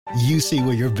You see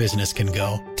where your business can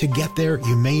go. To get there,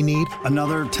 you may need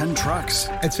another 10 trucks.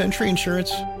 At Century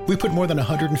Insurance, we put more than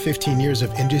 115 years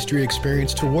of industry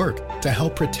experience to work to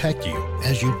help protect you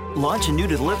as you launch a new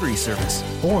delivery service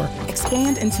or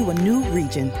expand into a new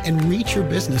region and reach your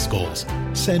business goals.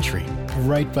 Century,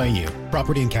 right by you.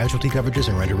 Property and casualty coverages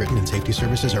and underwritten and safety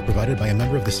services are provided by a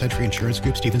member of the Century Insurance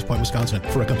Group, Stevens Point, Wisconsin.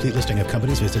 For a complete listing of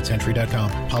companies, visit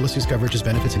century.com. Policies, coverages,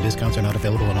 benefits, and discounts are not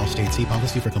available in all states. See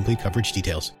policy for complete coverage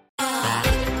details.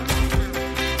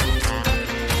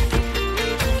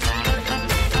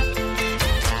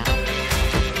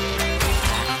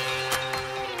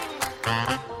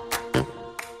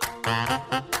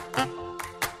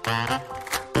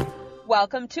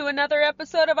 Welcome to another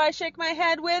episode of I Shake My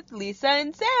Head with Lisa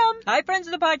and Sam. Hi, friends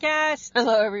of the podcast.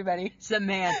 Hello, everybody.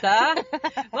 Samantha.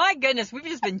 My goodness, we've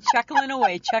just been chuckling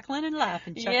away, chuckling and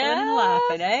laughing, and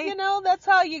laughing, eh? You know, that's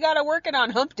how you gotta work it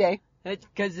on hump day.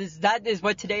 Because that is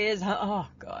what today is. Oh,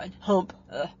 God. Hump.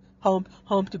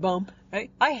 Hump to bump.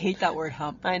 Right? I hate that word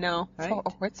hump. I know. Right?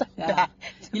 It's a Yeah. bad,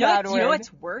 You know word.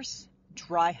 what's worse?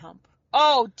 Dry hump.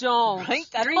 Oh, don't. Right?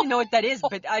 I don't even know what that is,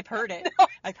 but I've heard it. No.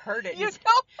 I've heard it. You don't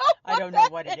know I don't know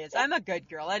what it is. I'm a good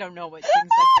girl. I don't know what things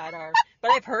like that are.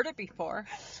 But I've heard it before.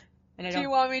 And I Do you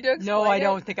want me to explain No, I it?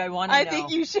 don't think I want to know. I think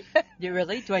you should. You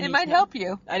really? Do I need It to might know? help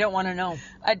you. I don't want to know.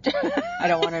 I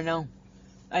don't want to know.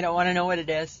 I don't want to know what it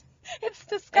is. It's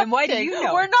disgusting. And why do you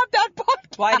know? We're not that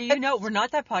podcast. Why do you know? We're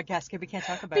not that podcast kid. We can't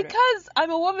talk about it. Because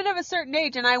I'm a woman of a certain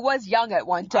age and I was young at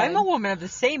one time. I'm a woman of the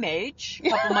same age, a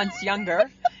couple months younger,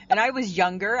 and I was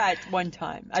younger at one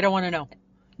time. I don't want to know.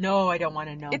 No, I don't want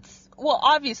to know. Well,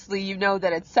 obviously you know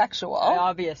that it's sexual.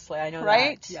 Obviously, I know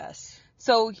right? that. Yes.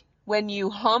 So when you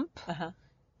hump, Uh-huh.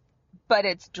 but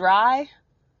it's dry.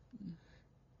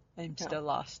 I'm still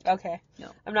lost. Okay.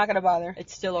 No. I'm not gonna bother.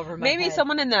 It's still over my Maybe head.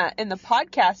 someone in the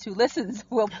podcast who listens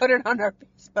will put it on our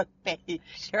Facebook page.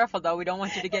 Careful, though. We don't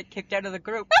want you to get kicked out of the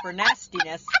group for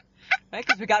nastiness. Right?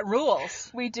 Because we got rules.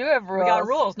 We do have rules. We got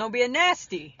rules. Don't be a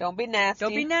nasty. Don't be nasty.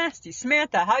 Don't be nasty.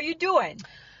 Samantha, how you doing?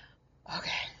 Okay.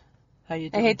 How you I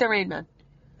doing? hate the rain, man.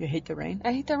 You hate the rain?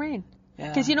 I hate the rain. Yeah.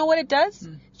 Because you know what it does?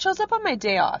 It shows up on my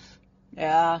day off.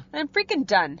 Yeah. I'm freaking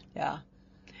done. Yeah.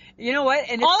 You know what?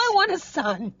 And all I want is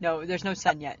sun. No, there's no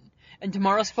sun yet. And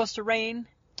tomorrow's supposed to rain.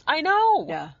 I know.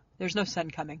 Yeah. There's no sun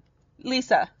coming.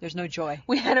 Lisa. There's no joy.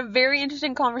 We had a very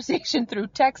interesting conversation through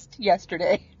text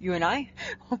yesterday. You and I?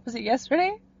 Was it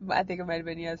yesterday? I think it might have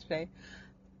been yesterday.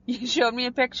 You showed me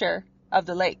a picture of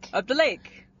the lake. Of the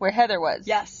lake. Where Heather was.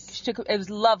 Yes. It was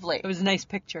lovely. It was a nice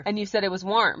picture. And you said it was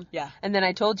warm. Yeah. And then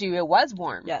I told you it was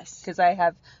warm. Yes. Because I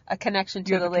have a connection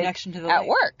to the lake at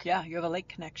work. Yeah, you have a lake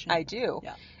connection. I do.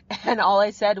 Yeah. And all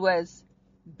I said was,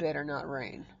 better not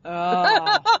rain.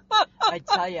 Oh, I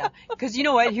tell you. Because you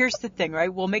know what? Here's the thing,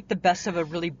 right? We'll make the best of a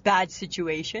really bad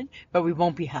situation, but we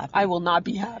won't be happy. I will not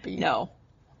be happy. No.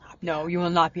 No, you will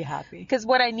not be happy. Because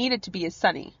what I need it to be is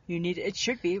sunny. It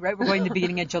should be, right? We're going to the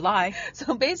beginning of July.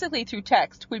 So basically through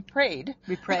text, we prayed.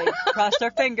 We prayed. Crossed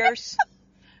our fingers.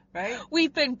 Right?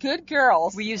 We've been good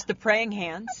girls. We used the praying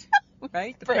hands.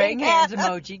 Right? The praying hands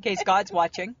emoji in case God's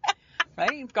watching.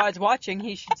 Right? If God's watching,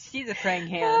 he should see the praying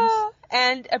hands.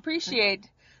 And appreciate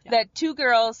that two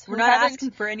girls who We're not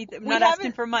asking for anything. We're not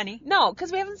asking for money. No,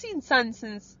 because we haven't seen sun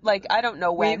since, I don't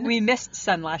know when. We missed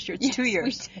sun last year. It's Yes, 2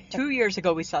 years. we did. 2 years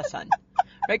ago we saw sun.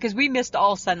 Right? Because we missed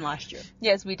all sun last year.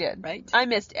 Yes, we did. Right? I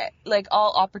missed,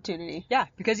 all opportunity. Yeah,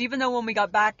 because even though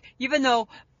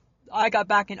I got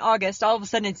back in August, all of a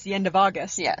sudden it's the end of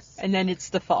August. Yes. And then it's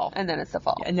the fall. And then it's the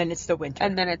fall. And then it's the winter.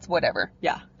 And then it's whatever.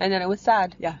 Yeah. And then it was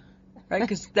sad. Yeah. Right?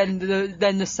 Because then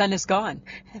the sun is gone.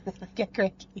 And then I get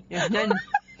cranky. Yeah, and then,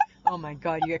 oh my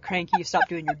God, you get cranky, you stop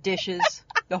doing your dishes,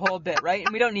 the whole bit, right?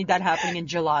 And we don't need that happening in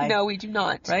July. No, we do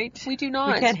not. Right? We do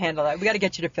not. We can't handle that. We got to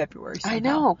get you to February somehow. I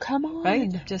know. Come on.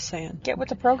 Right? Just saying. Get with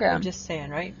the program. I'm just saying,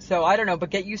 right? So I don't know, but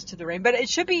get used to the rain. But it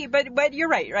should be, but you're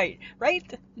right?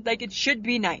 Like it should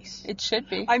be nice. It should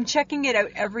be. I'm checking it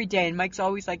out every day, and Mike's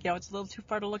always like, it's a little too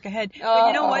far to look ahead. But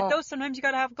you know what, though? Sometimes you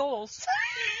got to have goals.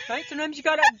 Right? Sometimes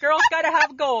girls got to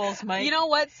have goals, Mike. You know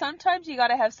what? Sometimes you got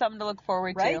to have something to look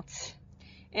forward right? to.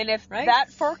 And if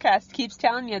that forecast keeps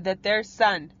telling you that there's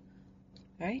sun,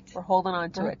 right? We're holding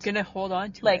on to it. We're going to hold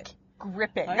on to it. Like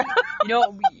gripping. Right?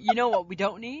 You know what we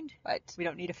don't need? What? We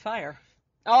don't need a fire.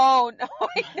 Oh, no.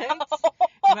 I know.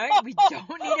 Right? We don't need a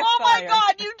fire. Oh, my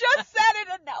God. You just said it,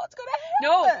 and now it's going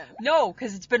to happen. No,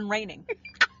 because it's been raining.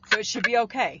 So it should be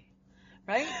okay.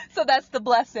 Right? So that's the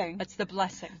blessing. That's the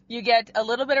blessing. You get a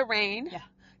little bit of rain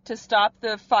to stop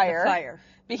the fire. The fire.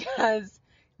 Because...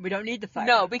 We don't need the fire.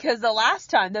 No, because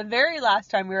the very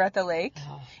last time we were at the lake,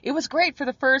 it was great for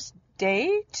the first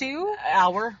day, 2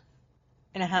 hour.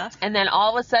 and a half. And then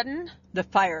all of a sudden, The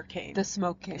fire came. the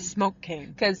smoke came. The smoke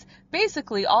came. Because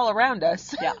basically all around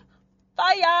us. Yeah.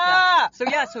 Fire!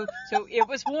 Yeah. So it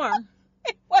was warm,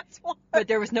 It was warm. but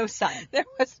there was no sun. There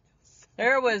was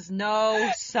There was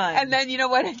no sun. And then you know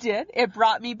what it did? It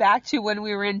brought me back to when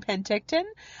we were in Penticton.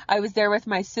 I was there with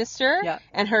my sister Yeah.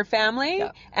 and her family,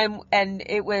 Yeah. and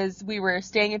we were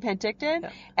staying in Penticton, Yeah.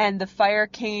 and the fire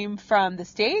came from the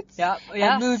States Yeah. and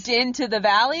Yes. moved into the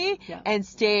valley Yeah. and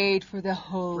stayed for the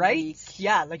whole Right? week.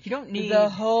 Yeah, like you don't need The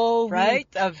whole right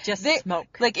week. of just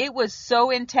smoke. Like it was so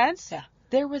intense. Yeah.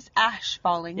 There was ash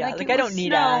falling. Yeah, like I it don't was need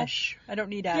snow. ash. I don't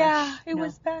need ash. Yeah, it No.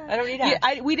 was bad. I don't need Yeah,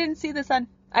 ash. we didn't see the sun.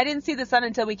 I didn't see the sun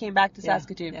until we came back to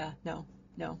Saskatoon. Yeah, no.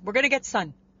 We're going to get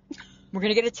sun. We're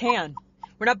going to get a tan.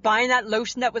 We're not buying that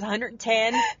lotion that was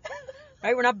 110.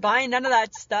 Right? We're not buying none of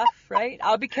that stuff, right?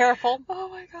 I'll be careful. Oh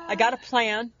my god. I got a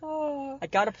plan. Oh. I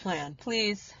got a plan.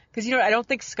 Please. Because, I don't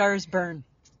think scars burn.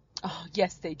 Oh,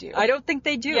 yes, they do. I don't think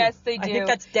they do. Yes, they do. I think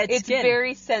that's dead it's skin. It's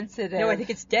very sensitive. No, I think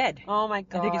it's dead. Oh my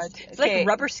god. I think it's Okay, like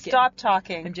rubber skin. Stop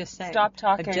talking. I'm just saying. Stop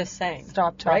talking. I'm just saying.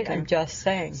 Stop talking. Right? I'm just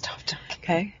saying. Stop talking.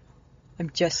 Okay? I'm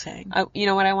just saying. You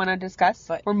know what I want to discuss?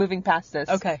 What? We're moving past this.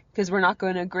 Okay. Because we're not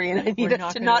going to agree, and I need We're us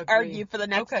not to gonna not agree. argue for the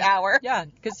next Okay. hour. Yeah,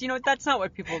 because that's not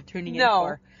what people are tuning in No.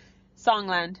 for.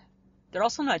 Songland. They're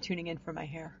also not tuning in for my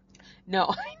hair.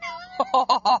 No, I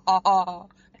know.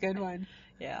 Good one.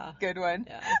 Yeah. Good one.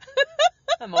 Yeah.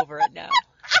 I'm over it now.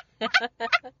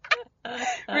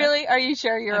 Really? Are you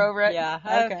sure you're over it? Yeah.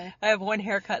 Okay. I have one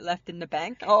haircut left in the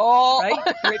bank. Oh.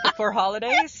 Right before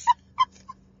holidays.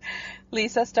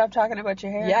 Lisa, stop talking about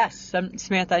your hair. Yes.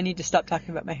 Samantha, I need to stop talking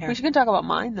about my hair. We should talk about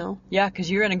mine, though. Yeah, because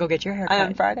you're going to go get your hair cut.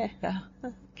 On Friday. Yeah.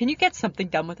 Can you get something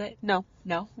done with it? No.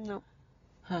 No? No.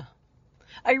 Huh.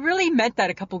 I really meant that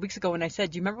a couple weeks ago when I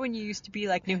said, do you remember when you used to be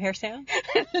like New Hair Sam?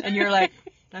 And you're like,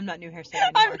 I'm not New Hair Sam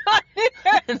anymore. I'm not New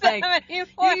Hair I'm Sam like,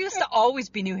 anymore. you used to always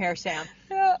be New Hair Sam.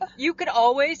 Yeah. You could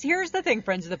always, here's the thing,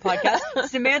 friends of the podcast,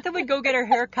 Samantha would go get her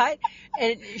hair cut,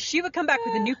 and she would come back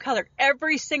with a new color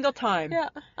every single time. Yeah.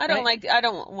 I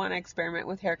don't want to experiment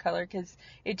with hair color because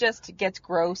it just gets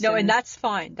gross. No, and that's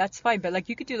fine. That's fine. But,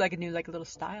 you could do, a new, a little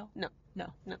style. No.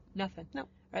 Nothing. No.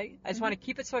 Right? I just want to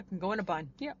keep it so I can go in a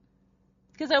bun. Yeah.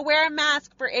 Because I wear a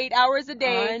mask for 8 hours a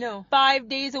day. I know. 5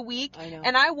 days a week. I know.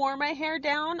 And I wore my hair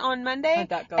down on Monday. How'd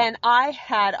that go? And I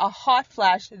had a hot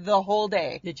flash the whole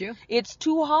day. Did you? It's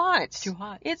too hot. It's too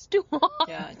hot. It's too hot.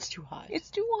 Yeah, it's too hot. It's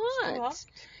too hot. It's too hot.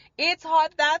 It's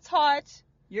hot. That's hot.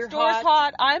 You're Store's hot.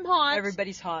 hot. I'm hot.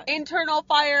 Everybody's hot. Internal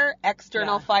fire.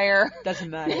 External Yeah. fire. Doesn't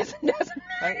matter. It doesn't matter.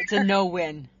 Right? It's a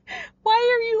no-win. Why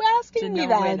are you It's a asking me that?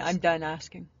 no-win. I'm done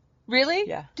asking. Really?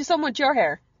 Yeah. Do someone with your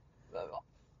hair?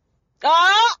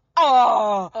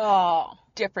 Oh! Oh.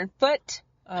 Different foot.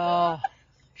 Oh.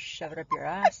 Shove it up your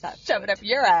ass. Shove it up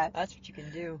your ass. That's what you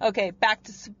can do. Okay, back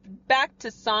to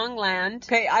Songland.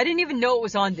 Okay, I didn't even know it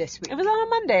was on this week. It was on a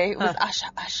Monday. It was Huh.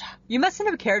 Usha. You mustn't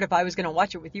have cared if I was going to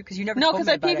watch it with you because you never No, told because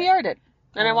me I about PVR'd it.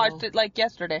 And I Oh. watched it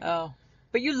yesterday. Oh.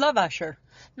 But you love Usher.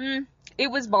 It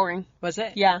was boring. Was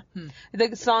it? Yeah. Hmm.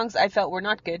 The songs I felt were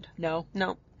not good. No.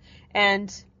 No.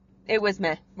 And it was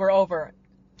meh. We're over it.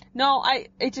 No,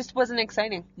 it just wasn't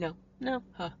exciting. No. No.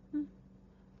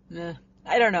 Nah.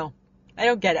 I don't know. I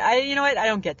don't get it. You know what? I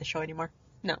don't get the show anymore.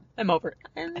 No. I'm over it.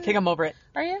 I think I'm over it.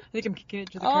 Are you? I think I'm kicking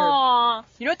it to the curb. Aww.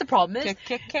 You know what the problem is?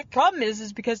 Kick. Problem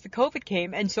is because the COVID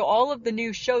came, and so all of the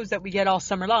new shows that we get all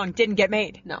summer long didn't get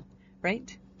made. No.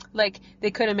 Right? Like,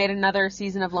 they could have made another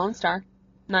season of Lone Star.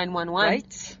 911.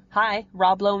 Right? Hi,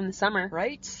 Rob Lowe in the summer.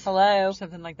 Right? Hello. Or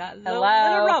something like that. Hello.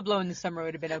 Little Rob Lowe in the summer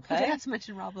would have been I okay. forgot to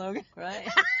mention Rob Logan. Right?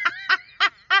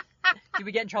 Did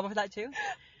we get in trouble for that too?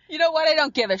 You know what? I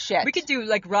don't give a shit. We could do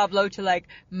Rob Lowe to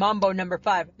Mambo number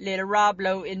 5. Little Rob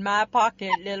Lowe in my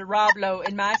pocket, little Rob Lowe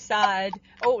in my side.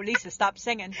 Oh, Lisa, stop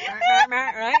singing.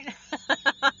 Right?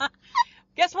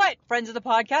 Guess what, friends of the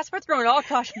podcast? We're throwing all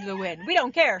caution to the wind. We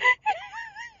don't care.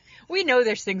 We know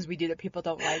there's things we do that people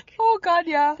don't like. Oh, God,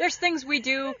 yeah. There's things we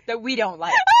do that we don't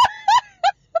like.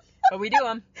 But we do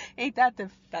them. Ain't that the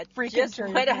That's freaking just,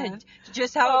 truth, what man?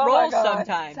 just how Oh it my rolls God.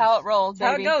 sometimes. It's how it rolls,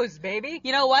 That's how baby. it goes, baby.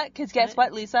 You know what? Because guess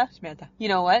what, Lisa? Samantha. You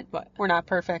know what? What? We're not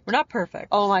perfect. We're not perfect.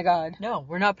 Oh, my God. No,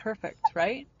 we're not perfect,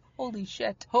 right? Holy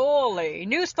shit. Holy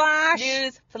newsflash!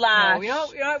 News flash.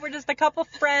 No, you know, we're just a couple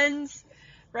friends,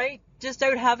 right? Just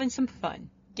out having some fun,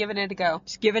 Giving it a go.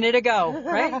 just giving it a go,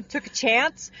 right? Took a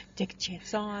chance. Take a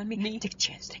chance on me. Take a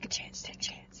chance. Take a chance. Take a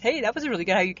chance. Hey, that was really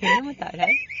good how you came in with that.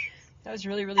 Hey, that was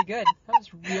really, really good. That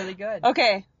was really good.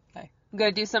 Okay. Okay. I'm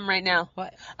going to do something right now.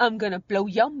 What? I'm going to blow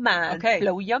your mind. Okay.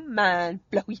 Blow your mind.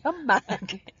 Blow your mind.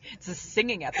 Okay. It's a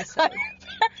singing episode.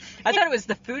 I thought it was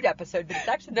the food episode, but it's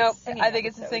actually Nope. the singing I think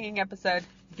it's a episode. singing episode.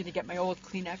 I'm going to get my old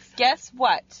Kleenex. Guess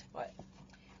what? What?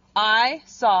 I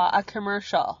saw a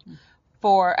commercial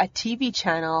for a TV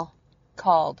channel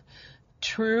called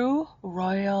True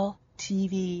Royal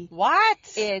TV. What?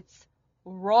 It's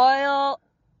Royal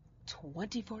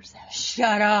 24/7.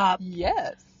 Shut up.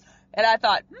 Yes. And I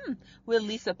thought, will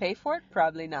Lisa pay for it?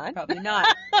 Probably not. Probably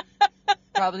not.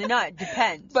 Probably not.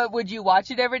 Depends. But would you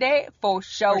watch it every day? For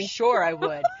sure. For sure I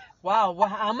would. Wow.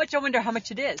 How much? I wonder how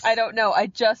much it is. I don't know. I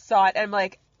just saw it. And I'm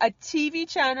like, a TV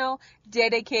channel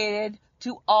dedicated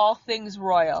to all things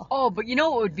royal. Oh, but you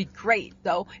know what would be great,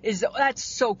 though, is that's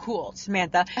so cool,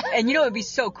 Samantha. And you know what would be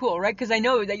so cool, right? Because I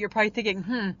know that you're probably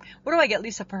thinking, what do I get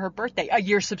Lisa for her birthday? A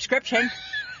year subscription.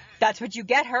 That's what you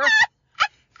get her.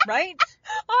 Right?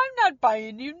 I'm not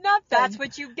buying you nothing. That's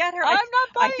what you get her. I'm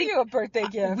not buying you a birthday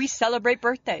gift. We celebrate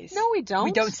birthdays. No, we don't.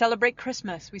 We don't celebrate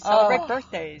Christmas. We celebrate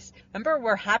birthdays. Remember,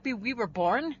 we're happy we were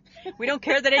born. We don't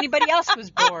care that anybody else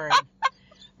was born.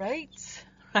 Right?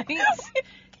 Right?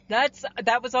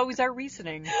 That was always our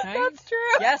reasoning. Right? That's true.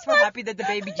 Yes, we're happy that the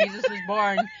baby Jesus was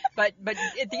born. But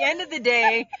at the end of the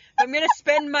day, if I'm going to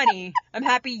spend money, I'm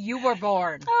happy you were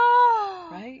born. Oh.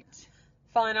 Right?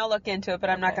 Fine, I'll look into it, but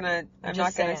I'm not gonna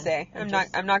say. I'm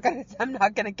not gonna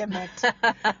commit.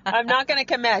 I'm not gonna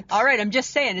commit. All right, I'm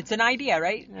just saying it's an idea,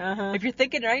 right? Uh-huh. If you're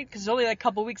thinking, right, because there's only like a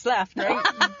couple weeks left, right?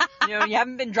 You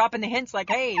haven't been dropping the hints like,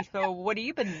 hey, so what have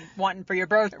you been wanting for your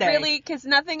birthday? Really, because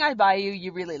nothing I buy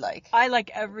you really like. I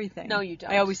like everything. No, you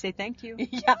don't. I always say thank you.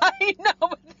 Yeah, I know,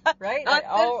 but that's Right? not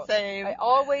the same. I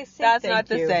always say That's thank not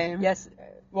the you. same. Yes.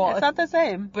 Well, It's not the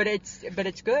same. but it's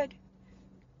good.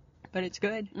 But it's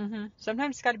good. Mm-hmm.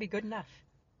 Sometimes it's got to be good enough.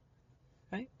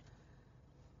 Right?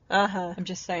 Uh-huh. I'm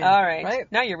just saying. All right.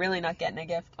 Right? Now you're really not getting a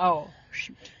gift. Oh,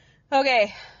 shoot.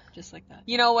 Okay. Just like that.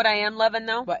 You know what I am loving,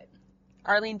 though? What?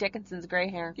 Arlene Dickinson's gray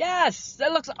hair. Yes,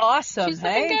 that looks awesome. She's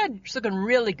looking hey? good. She's looking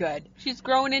really good. She's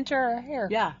growing into her hair.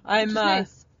 Yeah, Which is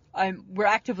nice. We're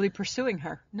actively pursuing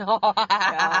her. No.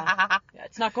 Yeah,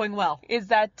 it's not going well. Is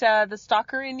that the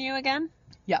stalker in you again?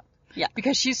 Yeah. Yeah.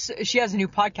 Because she has a new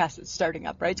podcast that's starting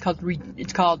up, right?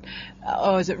 It's called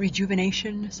is it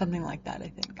Rejuvenation? Something like that, I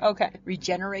think. Okay.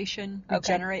 Regeneration? Okay.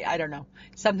 Regenerate? I don't know.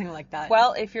 Something like that.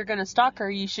 Well, if you're going to stalk her,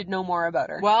 you should know more about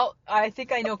her. Well, I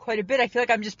think I know quite a bit. I feel like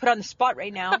I'm just put on the spot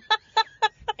right now.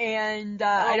 And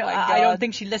I don't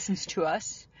think she listens to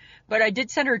us. But I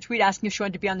did send her a tweet asking if she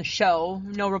wanted to be on the show.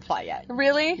 No reply yet.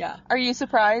 Really? Yeah. Are you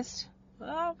surprised?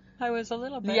 Well, I was a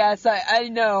little bit. Yes, I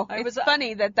know. It's was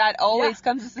funny that always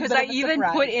comes as a because bit I of a even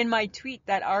surprise. put in my tweet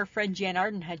that our friend Jan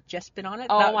Arden had just been on it.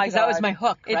 Oh my God. Because that was my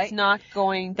hook, right? It's not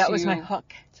going to. That was my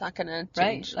hook, It's not going to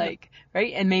right? change.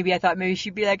 Right? And maybe I thought maybe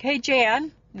she'd be like, hey,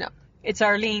 Jan. No. It's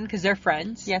Arlene because they're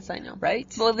friends. Yes, I know. Right?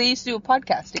 Well, they used to do a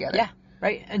podcast together. Yeah.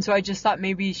 Right? And so I just thought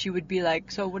maybe she would be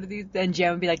like, so what are these? And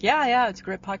Jan would be like, yeah, it's a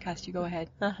great podcast. You go ahead.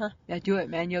 Uh-huh. Yeah, do it,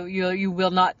 man. You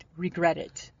will not regret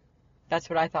it. That's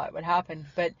what I thought would happen.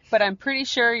 But I'm pretty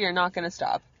sure you're not going to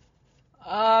stop.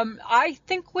 I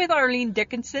think with Arlene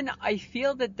Dickinson, I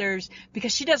feel that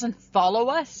because she doesn't follow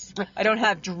us, I don't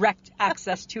have direct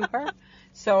access to her.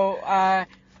 So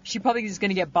she probably is going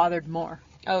to get bothered more.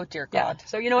 Oh, dear Yeah. God.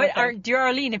 So you know what, Okay. dear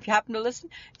Arlene, if you happen to listen,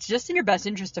 it's just in your best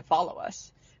interest to follow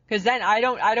us. Because then I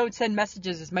don't send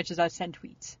messages as much as I send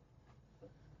tweets.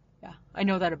 Yeah, I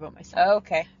know that about myself.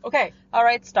 Okay. Okay, All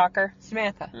right, stalker.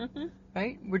 Samantha. Mm-hmm.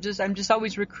 Right? I'm just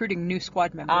always recruiting new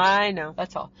squad members. I know.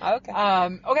 That's all. Okay.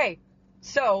 Okay.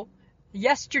 So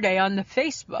yesterday on the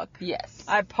Facebook, Yes.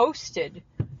 I posted,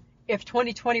 if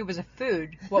 2020 was a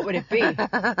food, what would it be?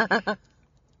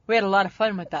 We had a lot of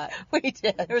fun with that. We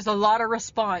did. There was a lot of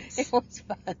response. It was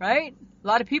fun. Right? A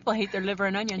lot of people hate their liver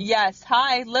and onions. Yes.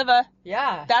 Hi, Liva.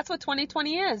 Yeah. That's what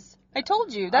 2020 is. I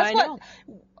told you. I know.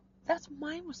 That's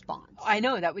my response. I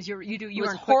know. That was you It were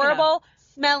was horrible,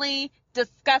 smelly,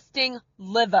 disgusting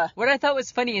Liva. What I thought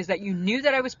was funny is that you knew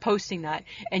that I was posting that,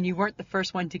 and you weren't the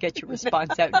first one to get your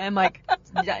response out. And I'm like,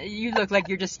 you look like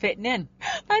you're just fitting in,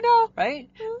 I know. right?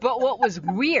 But what was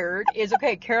weird is,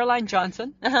 okay, Caroline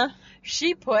Johnson, Uh-huh.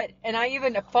 she put, and I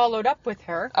even followed up with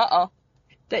her, Uh-oh.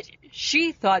 that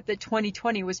she thought that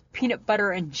 2020 was peanut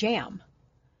butter and jam.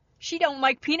 She don't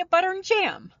like peanut butter and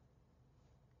jam.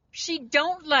 She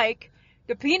don't like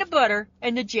the peanut butter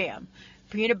and the jam.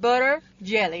 Peanut butter,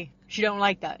 jelly. She don't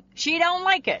like that. She don't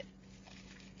like it.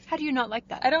 How do you not like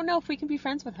that? I don't know if we can be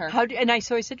friends with her. So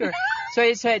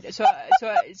I said to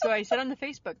her, I said on the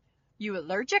Facebook, you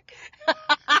allergic?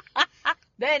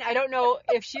 Then I don't know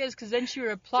if she is, because then she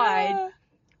replied,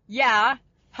 yeah,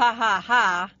 ha ha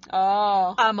ha,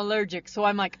 Oh. I'm allergic. So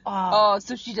I'm like, oh. Oh,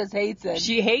 so she just hates it.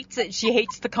 She hates it. She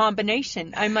hates the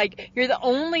combination. I'm like, you're the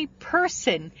only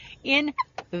person in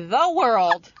the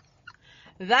world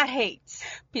that hates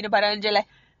Peanut butter and jelly.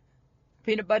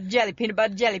 peanut butter jelly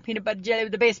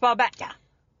with the baseball bat. Yeah.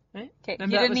 Right? Okay,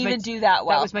 Remember, you didn't even do that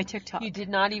well. That was my TikTok. You did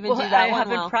not even Well, do that I one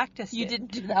haven't well. practiced You it.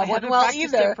 didn't do I that one haven't well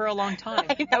practiced either. it for a long time.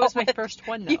 I That was know my it. first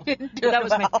one, You though. didn't do That it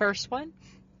was my well. first one.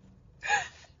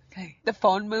 Okay. The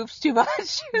phone moves too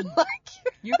much. You're like,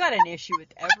 You got an issue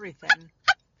with everything.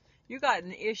 You got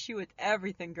an issue with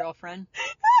everything, girlfriend.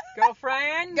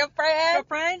 Girlfriend,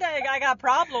 I got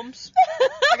problems.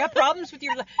 I got problems with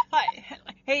your...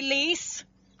 Hey, Lise.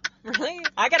 Really?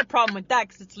 I got a problem with that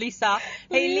because it's Lisa.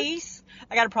 Hey, Lise.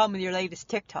 I got a problem with your latest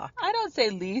TikTok. I don't say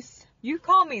Lise. You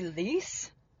call me Lise?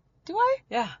 Do I?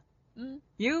 Yeah.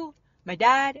 You, my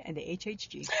dad, and the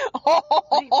HHG.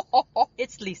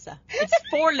 It's Lisa. It's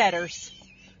 4 letters.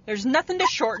 There's nothing to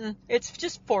shorten. It's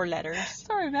just 4 letters.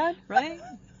 Sorry, man. Right?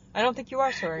 I don't think you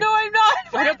are sorry. No, I'm not.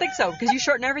 I don't think so, because you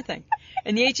shorten everything.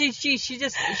 And the HHG, she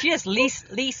just lease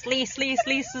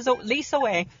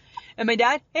away. And my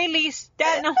dad, hey, Lise.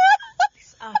 Dad, no.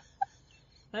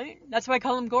 Right? That's why I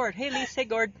call him Gord. Hey, Lise, say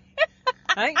Gord.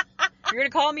 Right? You're going to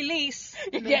call me Lise.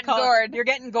 You're getting gored. You're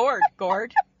getting gored.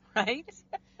 Gord. Right?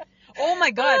 Oh,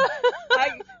 my God.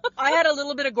 I had a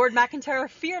little bit of Gord McIntyre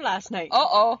fear last night.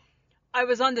 Uh-oh. I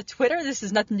was on the Twitter. This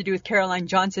has nothing to do with Caroline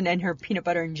Johnson and her peanut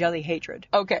butter and jelly hatred.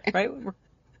 Okay. Right?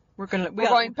 We're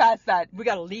going past that. We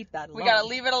gotta leave that alone. We gotta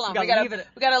leave it alone. We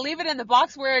gotta leave it in the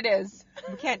box where it is.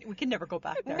 We can never go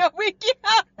back there. No, we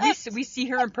can't. We see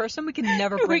her in person. We can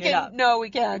never bring it up. No, we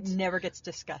can't. It never gets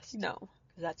discussed. No.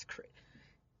 That's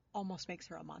almost makes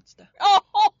her a monster. Oh.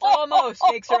 Almost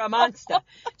makes her a monster.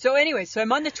 So anyway,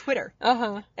 I'm on the Twitter.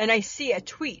 Uh-huh. And I see a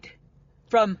tweet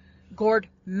from Gord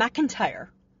McIntyre.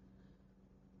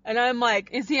 And I'm like...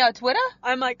 Is he on Twitter?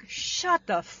 I'm like, shut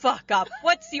the fuck up.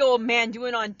 What's the old man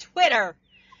doing on Twitter?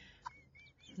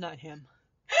 Not him.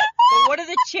 But what are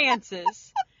the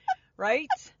chances, right?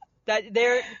 That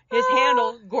his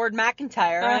handle, Gord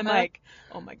McIntyre. I'm like,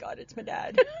 oh my God, it's my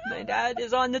dad. My dad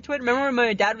is on the Twitter. Remember when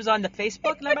my dad was on the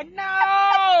Facebook? And I'm like,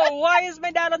 no! Why is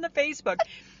my dad on the Facebook?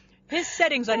 His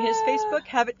settings on his Facebook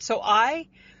have it so I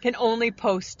can only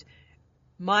post...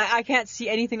 I can't see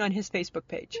anything on his Facebook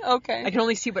page. Okay. I can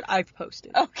only see what I've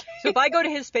posted. Okay. So if I go to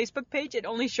his Facebook page, it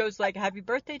only shows like, happy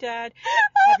birthday, Dad.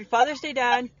 Happy Father's Day,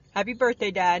 Dad. Happy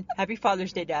birthday, Dad. Happy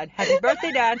Father's Day, Dad. Happy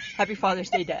birthday, Dad. Happy Father's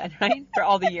Day, Dad. Right? For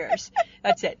all the years.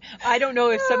 That's it. I don't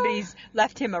know if somebody's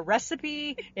left him a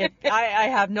recipe. If I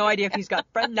have no idea if he's got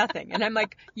nothing. And I'm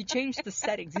like, you changed the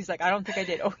settings. He's like, I don't think I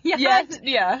did. Oh, yeah. Yes.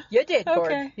 Yeah. You did,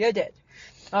 Gord. Okay. You did.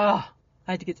 Oh.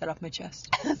 I had to get that off my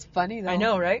chest. That's funny, though. I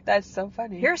know, right? That's so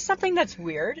funny. Here's something that's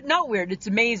weird. Not weird. It's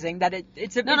amazing that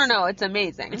it's No. It's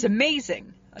amazing. It's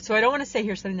amazing. So I don't want to say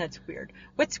here's something that's weird.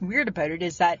 What's weird about it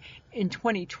is that in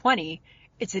 2020,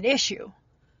 it's an issue.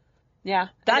 Yeah.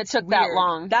 That took that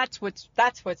long. That's what's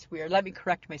weird. Let me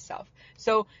correct myself.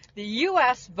 So the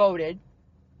U.S. voted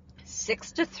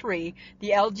 6-3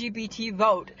 the LGBT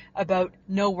vote about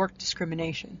no work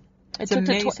discrimination. It's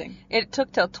amazing. It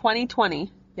took till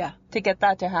 2020. Yeah. To get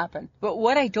that to happen. But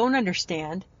what I don't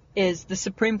understand is the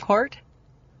Supreme Court.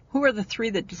 Who are the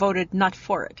 3 that voted not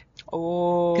for it?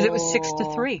 Oh. Because it was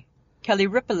 6-3. Kelly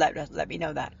Ripa let me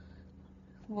know that.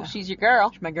 Well, she's your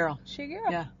girl. She's my girl. She's your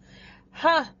girl. Yeah.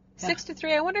 Huh. Yeah.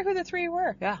 6-3. I wonder who the 3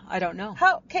 were. Yeah, I don't know.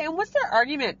 Okay, and what's their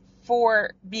argument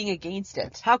for being against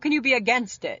it? How can you be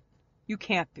against it? You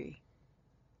can't be.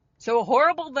 So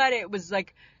horrible that it was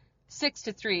like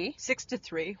 6-3.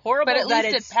 6-3. Horrible but at that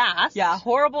least it passed. Yeah,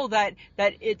 horrible that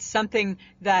it's something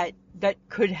that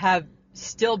could have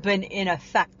still been in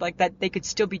effect, like that they could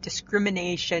still be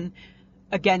discrimination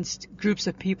against groups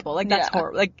of people. Like that's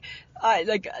horrible.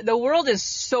 Like the world is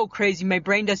so crazy. My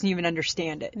brain doesn't even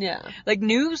understand it. Yeah. Like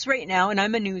news right now, and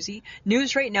I'm a newsie.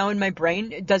 News right now in my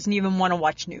brain it doesn't even want to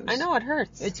watch news. I know it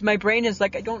hurts. It's my brain is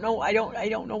like I don't know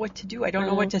what to do. I don't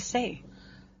know what to say.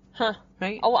 Huh.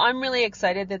 Right? Oh, I'm really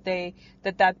excited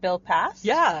that bill passed.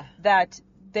 Yeah. That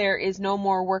there is no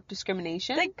more work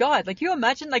discrimination. Thank God. Like, you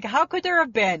imagine, like, how could there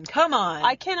have been? Come on.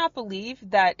 I cannot believe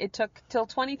that it took till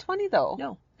 2020, though.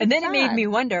 No. And then it made me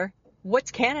wonder,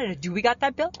 what's Canada? Do we got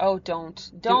that bill? Oh,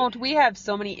 don't. We have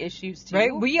so many issues, too.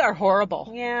 Right? We are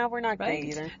horrible. Yeah, we're not Right? great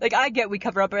either. Like, I get we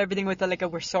cover up everything with, like,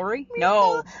 we're sorry.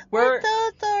 No. We're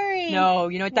so sorry. No,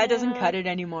 you know what? That doesn't cut it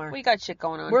anymore. We got shit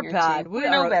going on We're here, bad. too. We're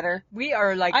no better. We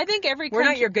are, like... I think every We're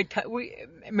country... not your good...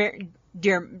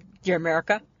 dear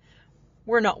America,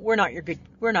 We're not your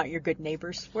good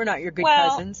neighbors. We're not your good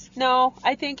well, cousins. No,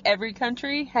 I think every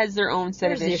country has their own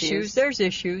set of issues. There's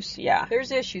issues. Yeah.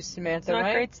 There's issues, Samantha, It's not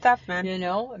right? great stuff, man. You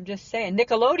know, I'm just saying.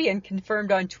 Nickelodeon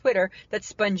confirmed on Twitter that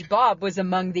SpongeBob was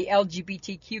among the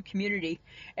LGBTQ community,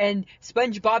 and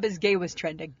SpongeBob is gay was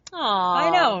trending. Aww. I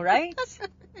know, right?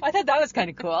 I thought that was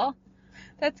kind of cool.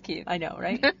 That's cute. I know,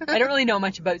 right? I don't really know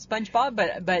much about SpongeBob,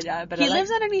 but he lives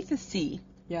underneath the sea.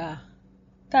 Yeah.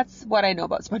 That's what I know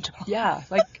about SpongeBob. Yeah,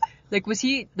 like was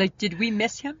he, like, did we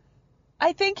miss him?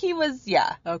 I think he was,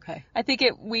 yeah. Okay. I think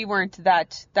we weren't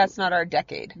that's not our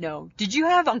decade. No. Did you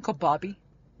have Uncle Bobby?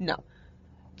 No.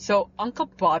 So Uncle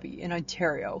Bobby in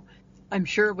Ontario, I'm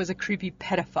sure was a creepy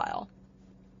pedophile.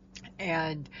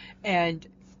 And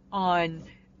on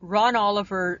Ron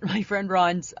Oliver, my friend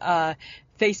Ron's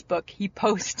Facebook, he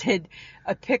posted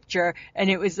a picture, and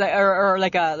it was like, or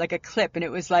like a clip, and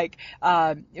it was like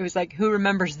who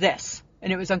remembers this?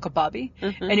 And it was Uncle Bobby,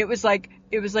 and it was like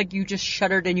you just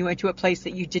shuddered and you went to a place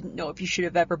that you didn't know if you should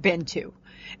have ever been to,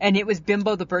 and it was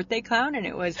Bimbo the birthday clown, and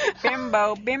it was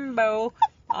Bimbo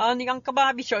on the Uncle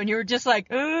Bobby show, and you were just like,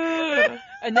 ugh.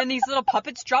 And then these little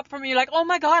puppets dropped from you, you're like, oh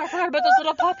my god, I forgot about those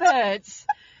little puppets.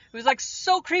 It was like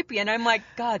so creepy, and I'm like,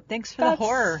 God, thanks for the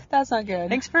horror. That's not good.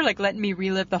 Thanks for like letting me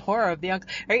relive the horror of the uncle,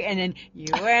 right? And then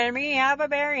you and me have a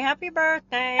very happy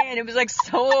birthday, and it was like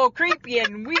so creepy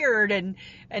and weird and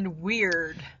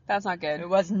weird. That's not good. It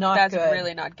was not That's good.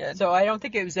 really not good. So I don't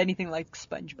think it was anything like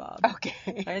SpongeBob. Okay.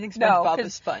 I think SpongeBob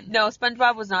was fun. No,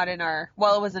 SpongeBob was not in it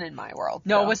wasn't in my world.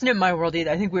 No, so. it wasn't in my world either.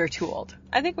 I think we were too old.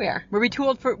 I think we are. We were too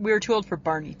old for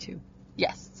Barney too.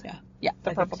 Yes. Yeah. Yeah,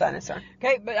 the purple dinosaur.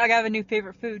 Okay, but I have a new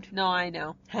favorite food. No, I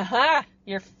know. Haha.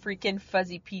 Your freaking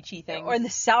fuzzy peachy thing. And the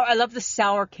sour. I love the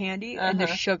sour candy and the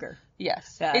sugar.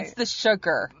 Yes. Yeah. It's the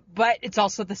sugar. But it's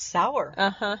also the sour.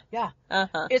 Uh-huh. Yeah.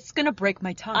 Uh-huh. It's gonna break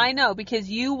my tongue. I know, because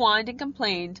you whined and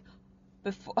complained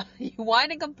before. You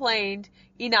whined and complained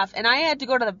enough, and I had to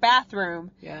go to the bathroom,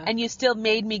 and you still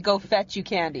made me go fetch you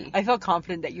candy. I felt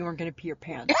confident that you weren't gonna pee your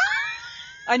pants.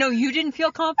 I know you didn't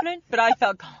feel confident, but I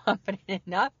felt confident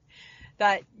enough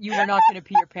that you were not going to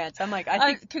pee your pants. I'm like, I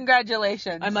think.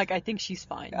 Congratulations. I'm like, I think she's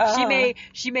fine.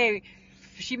 She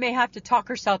may have to talk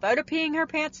herself out of peeing her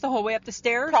pants the whole way up the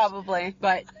stairs. Probably.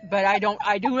 But I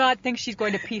do not think she's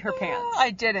going to pee her pants.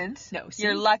 I didn't. No, see?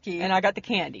 You're lucky. And I got the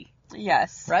candy.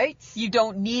 Yes. Right? You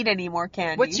don't need any more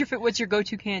candy. What's your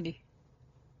go-to candy?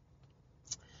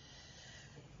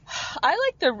 I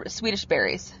like the Swedish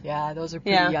berries. Yeah, those are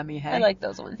pretty yummy. Hey? I like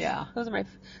those ones. Yeah.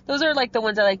 Those are like the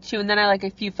ones I like too, and then I like a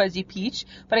few fuzzy peach,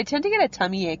 but I tend to get a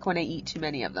tummy ache when I eat too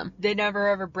many of them. They never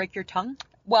ever break your tongue?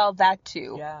 Well, that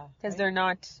too. Yeah. Because they're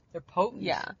potent.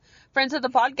 Yeah. Friends of the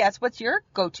podcast, what's your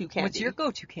go-to candy? What's your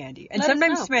go-to candy? And Let us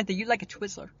sometimes, know. Samantha, you like a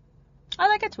Twizzler. I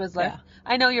like a Twizzler. Yeah.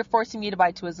 I know you're forcing me to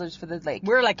buy Twizzlers for the lake.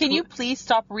 We're like, can you please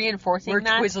stop reinforcing we're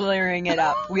that? We're Twizzlering it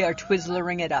up. We are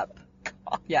Twizzlering it up.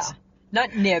 God. Yeah.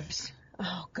 Not nibs.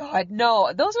 Oh, God,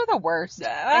 no. Those are the worst.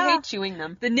 I hate chewing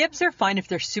them. The nibs are fine if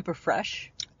they're super fresh.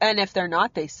 And if they're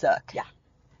not, they suck. Yeah.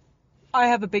 I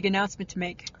have a big announcement to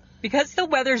make. Because the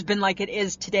weather's been like it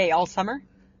is today all summer,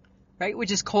 right,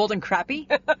 which is cold and crappy,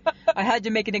 I had to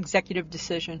make an executive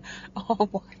decision. Oh,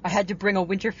 what? I had to bring a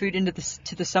winter food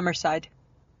to the summer side.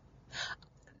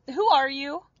 Who are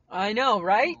you? I know,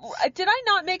 right? Did I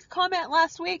not make a comment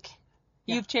last week?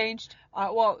 Yeah. You've changed.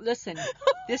 Well, listen,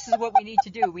 this is what we need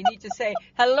to do. We need to say,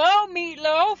 hello,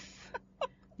 Meatloaf.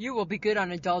 You will be good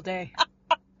on a dull day.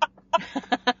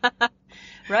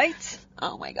 Right?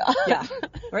 Oh, my God. Yeah.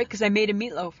 Right? Because I made a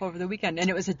meatloaf over the weekend, and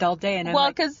it was a dull day. And well,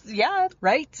 because,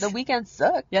 right? The weekend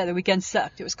sucked. Yeah, the weekend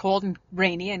sucked. It was cold and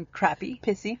rainy and crappy.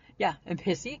 Pissy. Yeah, and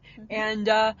pissy. Mm-hmm.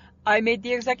 And I made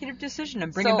the executive decision.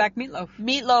 I'm bringing back meatloaf.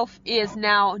 Meatloaf is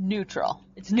now neutral.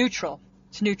 It's neutral.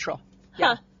 It's neutral.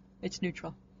 Yeah. Huh. It's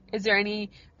neutral. Is there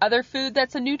any other food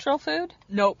that's a neutral food?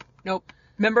 Nope.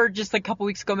 Remember just like a couple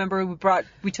weeks ago,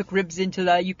 we took ribs into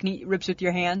the You Can Eat Ribs With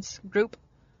Your Hands group?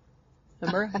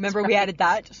 Remember we added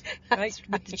that, right?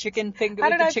 With the chicken finger,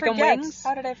 with the chicken wings.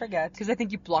 How did I forget? Because I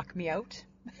think you blocked me out.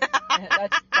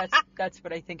 That's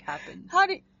what I think happened. How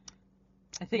do?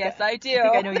 I think yes, I do. I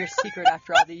think I know your secret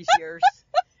after all these years.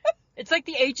 It's like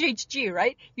the HHG,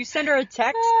 right? You send her a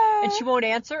text and she won't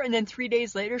answer, and then 3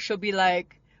 days later she'll be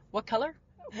like, "What color?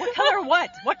 What color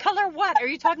what? What color what? Are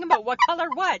you talking about what color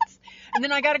what?" And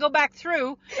then I got to go back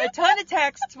through a ton of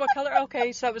texts. What color?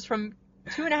 Okay, so that was from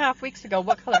 2.5 weeks ago.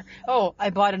 What color? Oh, I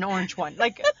bought an orange one.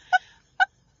 Like,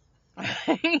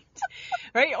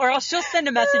 right? Or else she'll send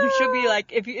a message and she'll be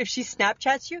like, if she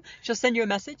Snapchats you, she'll send you a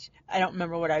message. I don't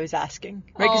remember what I was asking,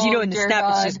 right? Because in the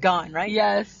Snap it's just gone, right?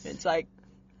 Yes. It's like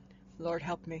Lord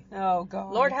help me. Oh,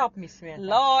 God. Lord help me, Samantha.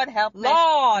 Lord help me.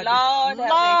 Lord. Lord help me.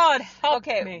 Lord help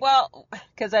Okay, me. well,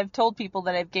 because I've told people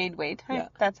that I've gained weight. Hey, Yeah.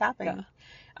 that's happening.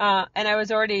 And I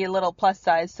was already a little plus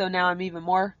size, so now I'm even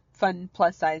more fun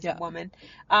plus size woman.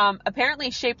 Apparently,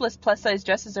 shapeless plus size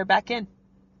dresses are back in.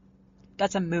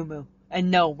 That's a moo-moo. And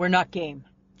no, we're not game.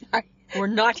 We're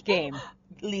not game.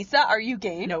 Lisa, are you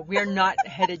game? No, we are not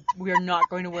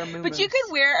going to wear moo-moos. But you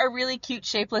could wear a really cute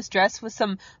shapeless dress with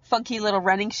some funky little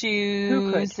running shoes.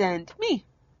 Who could? And me.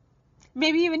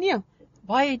 Maybe even you.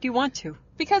 Why do you want to?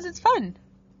 Because it's fun.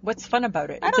 What's fun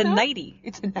about it? I It's a don't know. nightie.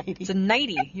 It's a nightie. It's a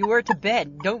nightie. You wear it to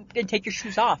bed. Don't take your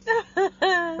shoes off.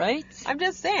 Right? I'm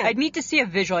just saying. I need to see a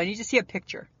visual. I need to see a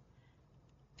picture.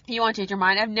 You want to change your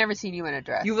mind? I've never seen you in a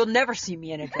dress. You will never see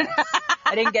me in a dress.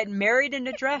 I didn't get married in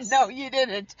a dress. No, you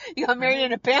didn't. You got married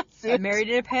in a pantsuit. I married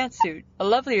in a pantsuit. A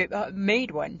lovely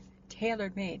made one.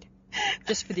 Tailored made.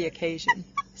 Just for the occasion.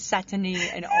 Satiny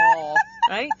and all.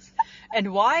 Right?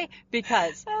 And why?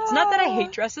 Because it's not that I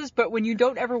hate dresses, but when you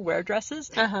don't ever wear dresses,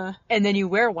 and then you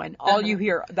wear one, all you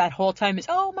hear that whole time is,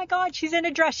 oh my God, she's in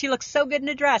a dress. She looks so good in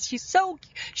a dress. She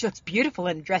looks beautiful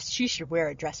in a dress. She should wear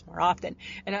a dress more often.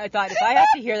 And I thought, if I have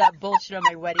to hear that bullshit on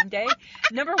my wedding day,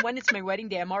 number one, it's my wedding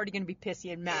day. I'm already going to be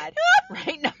pissy and mad.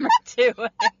 Right? Number two.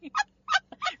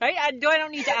 Right? I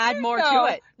don't need to add more to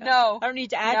it. No. I don't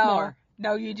need to add more.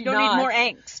 No, you do Don't not. need more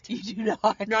angst. You do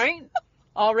not. Right?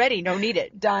 Already, don't need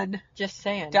it. Done. Just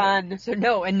saying. Done. So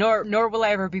no, and nor will I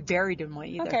ever be buried in one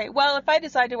either. Okay, well, if I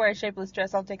decide to wear a shapeless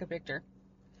dress, I'll take a picture.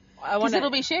 Because Because it'll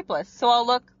be shapeless, so I'll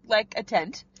look like a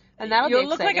tent, and that'll be You'll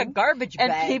look like a exciting. garbage bag.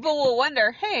 And people will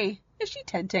wonder, hey, is she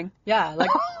tenting? Yeah, like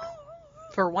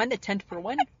a tent for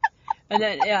one. And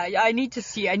then I need to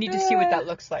see what that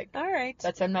looks like. All right.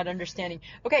 I'm not understanding.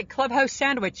 Okay, clubhouse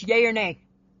sandwich, yay or nay?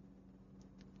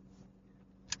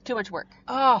 Too much work.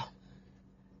 Oh.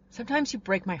 Sometimes you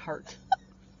break my heart.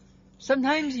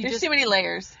 Sometimes you There's just too many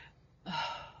layers.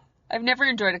 I've never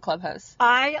enjoyed a clubhouse.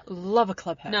 I love a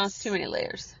clubhouse. No, it's too many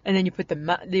layers. And then you put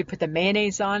the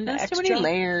mayonnaise on. There's extra. too many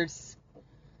layers.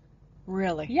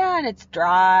 Really? Yeah, and it's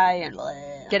dry and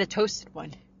bleh. Get a toasted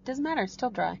one. Doesn't matter, it's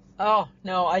still dry. Oh,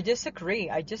 no, I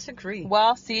disagree.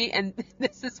 Well, see, and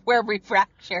this is where we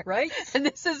fracture. Right? And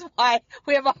this is why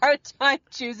we have a hard time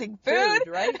choosing food.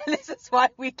 Right? And this is why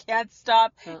we can't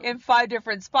stop in 5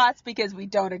 different spots because we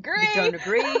don't agree. We don't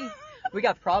agree. We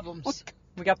got problems.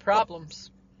 We got problems.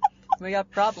 No,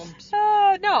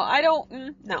 I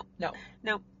don't. No.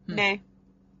 Nay.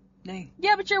 Nay.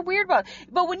 Yeah, but you're weird about it.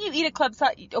 But when you eat a club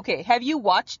sandwich, okay, have you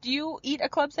watched you eat a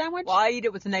club sandwich? Well, I eat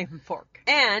it with a knife and fork.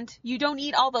 And you don't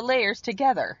eat all the layers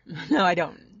together. No, I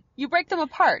don't. You break them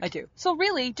apart. I do. So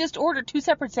really, just order 2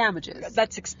 separate sandwiches.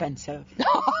 That's expensive.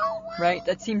 Right?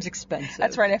 That seems expensive.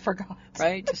 That's right, I forgot.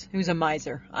 Right? Who's a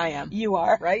miser? I am. You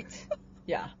are. Right?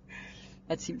 Yeah.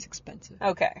 That seems expensive.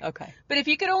 Okay. Okay. But if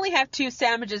you could only have 2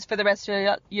 sandwiches for the rest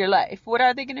of your life, what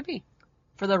are they going to be?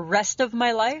 For the rest of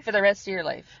my life, For the rest of your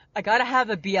life. I gotta have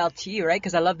a BLT, right?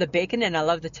 Because I love the bacon and I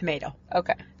love the tomato.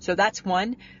 Okay. So that's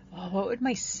one. Oh, what would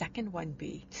my second one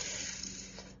be?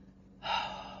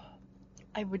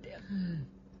 I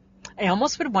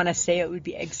almost would want to say it would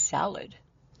be egg salad.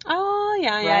 Oh,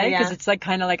 yeah, Right? yeah. Because it's like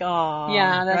kind of like, oh.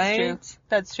 Yeah, that's right? true.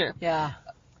 That's true. Yeah.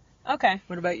 Okay.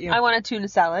 What about you? I want a tuna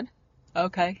salad.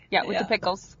 Okay. Yeah, with the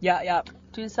pickles. Yeah.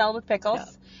 Tuna salad with pickles. Yeah.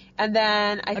 And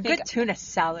then I A think good tuna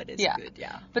salad is good,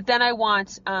 yeah. But then I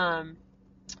want a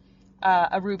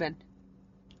Reuben.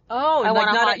 Oh, I like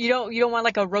want you don't want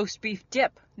like a roast beef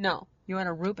dip. No. You want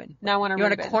a Reuben. No, I want a You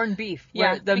Reuben. want a corned beef.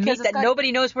 Yeah, Where the because meat it's that got-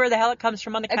 nobody knows where the hell it comes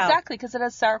from on the cow. Exactly, because it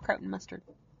has sauerkraut and mustard.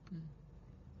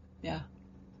 Yeah.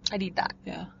 I'd eat that.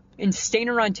 Yeah. In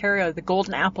Stainer, Ontario, the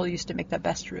Golden Apple used to make the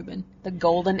best Reuben. The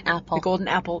golden apple. The Golden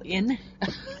Apple Inn.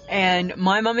 And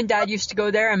my mom and dad used to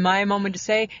go there, and my mom would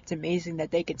say, it's amazing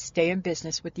that they could stay in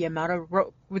business with the amount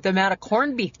of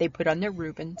corned beef they put on their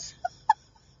Reubens.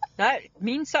 That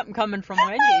means something coming from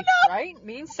Wendy, right?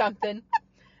 Means something.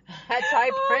 That's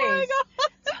high praise.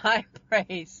 It's high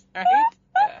praise, right?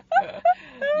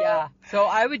 Yeah. So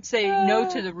I would say no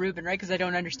to the Reuben, right? Because I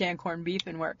don't understand corned beef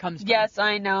and where it comes from. Yes,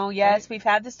 I know. Yes, we've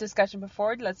had this discussion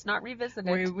before. Let's not revisit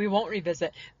it. We won't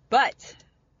revisit. But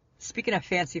speaking of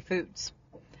fancy foods,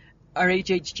 our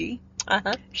HHG,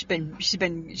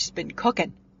 she's been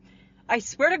cooking. I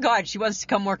swear to God, she wants to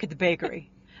come work at the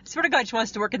bakery. I swear to God, she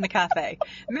wants to work in the cafe.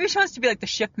 Maybe she wants to be like the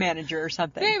shift manager or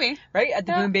something. Maybe. Right? At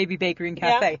the Boom Baby Bakery and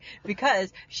Cafe.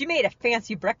 Because she made a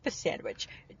fancy breakfast sandwich.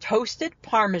 Toasted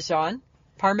Parmesan,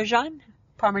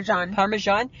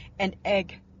 and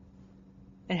egg.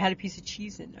 And had a piece of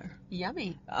cheese in there.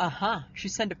 Yummy. She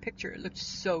sent a picture. It looked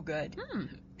so good.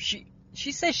 She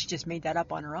says she just made that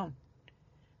up on her own.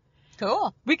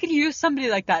 Cool. We could use somebody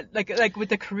like that, like with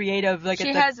the creative, like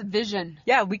She has vision.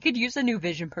 Yeah, we could use a new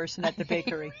vision person at the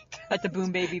bakery, at the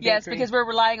Boom Baby Bakery. Yes, because we're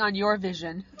relying on your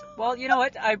vision. Well, you know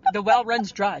what? The well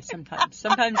runs dry sometimes.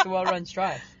 Sometimes the well runs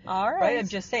dry. All right. Right? I'm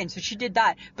just saying. So she did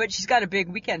that, but she's got a big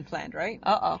weekend planned, right?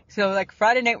 Uh-oh. So like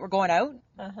Friday night we're going out,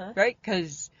 right?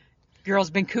 Because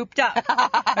girls been cooped up,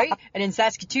 right? And in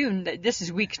Saskatoon, this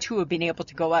is week 2 of being able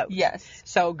to go out. Yes.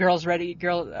 So girls ready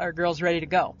to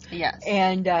go. Yes.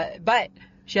 And but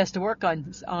she has to work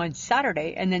on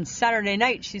Saturday, and then Saturday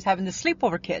night she's having the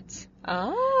sleepover kids.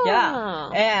 Oh. Yeah.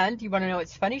 And you want to know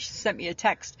what's funny? She sent me a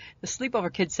text. The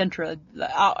sleepover kids sent her,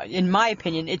 in my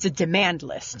opinion, it's a demand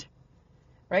list,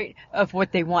 right, of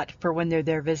what they want for when they're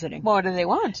there visiting. What do they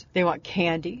want? They want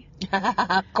candy.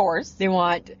 Of course. They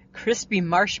want crispy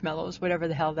marshmallows, whatever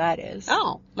the hell that is.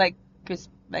 Oh, like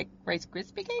Rice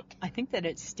Krispie cake? I think that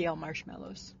it's stale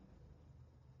marshmallows.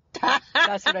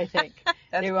 That's what I think.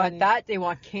 That's they want funny. that. They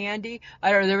want candy.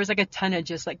 I don't know. There was like a ton of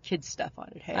just like kids stuff on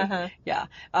it. Hey. Uh-huh.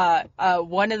 Yeah.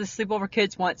 One of the sleepover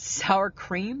kids wants sour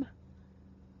cream.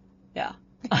 Yeah.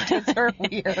 Kids are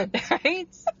weird. Right?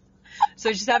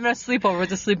 So she's having a sleepover with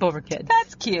the sleepover kid.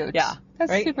 That's cute. Yeah.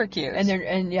 That's right? super cute.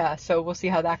 And yeah, so we'll see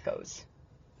how that goes.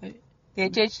 the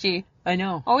HHG. I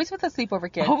know. Always with the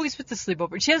sleepover kids. Always with the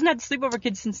sleepover. She hasn't had sleepover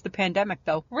kids since the pandemic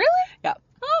though. Really? Yeah.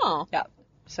 Oh. Yeah.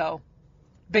 So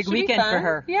big Should be weekend for fun.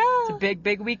 her. Yeah. It's a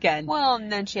big weekend. Well,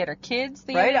 and then she had her kids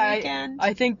the right? other weekend.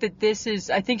 I think that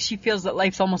I think she feels that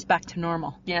life's almost back to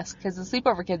normal. Yes, because the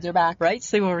sleepover kids are back. Right?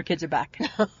 Sleepover kids are back.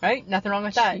 Right? Nothing wrong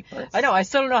with that. Jeepers. I know. I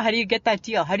still don't know, how do you get that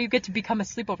deal? How do you get to become a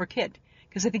sleepover kid?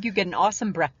 Because I think you get an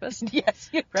awesome breakfast. Yes.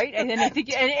 Right? And then I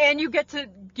think, and you get to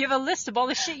give a list of all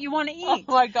the shit you want to eat.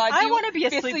 Oh my God. I you want to be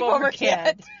a sleepover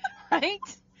kid. Right?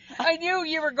 I knew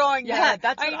you were going Yeah, there.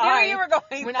 that's what I knew you were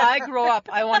going When there. I grow up,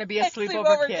 I want to be a sleepover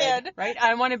Sleepover kid. kid. Right?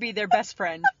 I want to be their best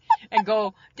friend and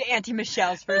go to Auntie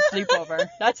Michelle's for a sleepover.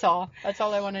 That's all. That's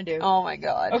all I want to do. Oh my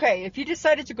God. Okay, if you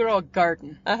decided to grow a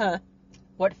garden, Uh-huh.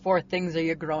 what 4 things are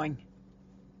you growing?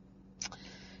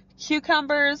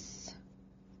 Cucumbers.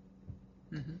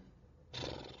 Mm-hmm.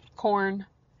 Corn.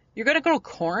 You're going to grow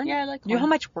corn? Yeah, I like You know corn. how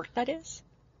much work that is?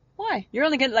 Why? You're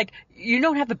only going to, you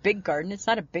don't have a big garden. It's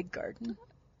not a big garden.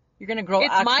 You're going to grow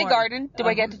It's a my corn. garden. Do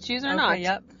I get to choose or okay, not?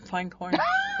 Yep, fine corn.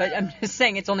 But I'm just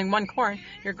saying, it's only one corn.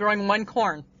 You're growing one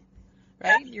corn.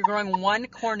 Right? You're growing one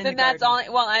corn in Then the garden. that's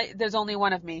all. Well, there's only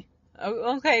one of me.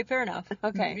 Oh, okay, fair enough.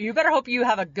 Okay. You better hope you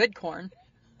have a good corn.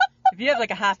 If you have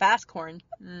like a half-ass corn,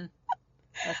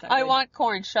 that's not I good. want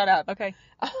corn. Shut up. Okay.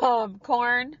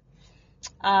 Corn.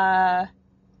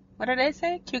 What did I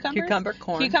say? Cucumbers. Cucumber,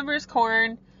 corn. Cucumbers,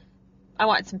 corn. I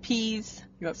want some peas.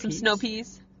 You want some peas? snow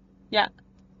peas. Yeah.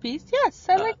 Peas? Yes,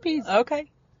 I like peas.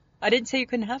 Okay. I didn't say you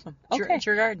couldn't have them. It's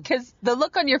your garden. Because the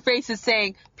look on your face is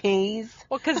saying peas.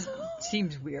 Well, because it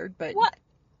seems weird, but... What?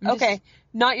 I'm just- Okay.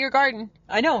 Not your garden.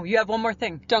 I know. You have one more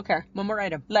thing. Don't care. One more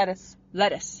item. Lettuce.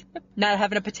 Lettuce. Not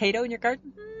having a potato in your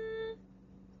garden?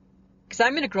 Because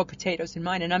I'm going to grow potatoes in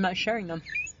mine, and I'm not sharing them.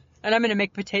 And I'm going to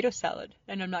make potato salad,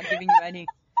 and I'm not giving you any.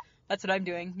 That's what I'm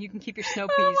doing. You can keep your snow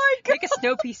peas. Oh my God. Make a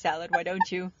snow pea salad, why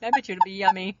don't you? I bet you it'll be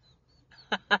yummy.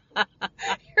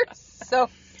 You're so...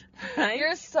 Right?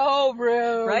 You're so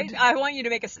rude. Right? I want you to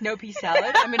make a snow pea salad.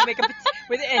 I'm going to make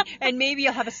a and maybe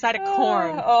you'll have a side of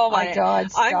corn. Oh my on it.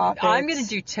 God, stop I'm it. going to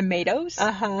do tomatoes.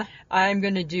 Uh-huh. I'm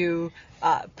going to do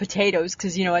potatoes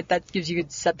because you know what? That gives you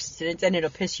good substance and it'll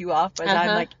piss you off as I'm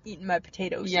Uh-huh. like eating my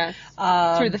potatoes. Yes.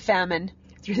 Um, Through the famine.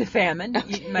 through the famine,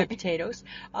 eating my potatoes.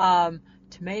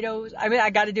 Tomatoes. I mean, I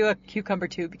got to do a cucumber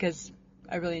too because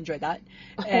I really enjoy that.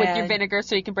 With your And- vinegar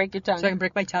so you can break your tongue. so I can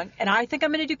break my tongue. And I think I'm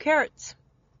going to do carrots.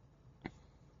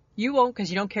 You won't because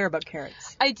you don't care about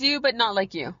carrots. I do, but not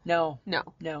like you. No. No.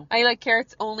 No. I like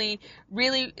carrots only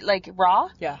really like raw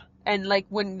Yeah. and like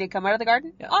when they come out of the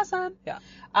garden. Yeah. Awesome. Yeah.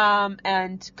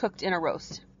 And cooked in a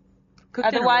roast. Cooked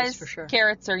in a Otherwise, roast for sure.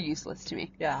 carrots are useless to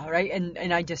me. Yeah, right?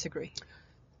 And I disagree.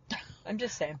 I'm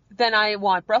just saying. Then I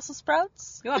want Brussels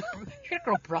sprouts. You're gonna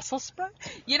grow Brussels sprouts?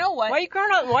 You know what? Why are you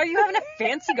growing up? Why are you having a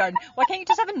fancy garden? Why can't you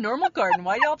just have a normal garden?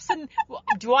 Why all of a sudden?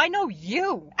 Do I know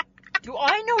you? Do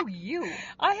I know you?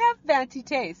 I have fancy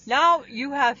taste. Now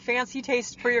you have fancy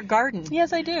taste for your garden.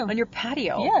 Yes, I do. On your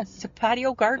patio. Yes. It's a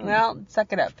patio garden. Well,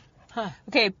 suck it up. Huh.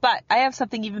 Okay, but I have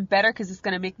something even better because it's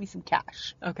going to make me some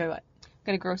cash. Okay, what? I'm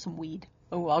going to grow some weed.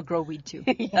 Oh, I'll grow weed too.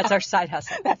 Yeah. That's our side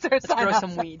hustle. That's our Let's side grow hustle.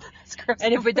 some weed. Let's grow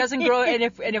And if some it doesn't weed. grow, and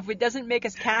if it doesn't make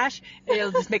us cash,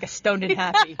 it'll just make us stoned and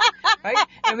happy, right?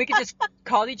 And we can just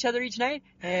call each other each night.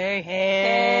 Hey,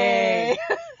 Hey.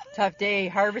 tough day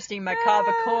harvesting my cob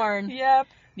of corn. Yep.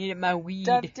 Needed my weed.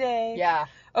 Dove day. Yeah.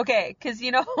 Okay, because,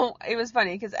 you know, it was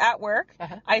funny, because at work,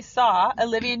 Uh-huh. I saw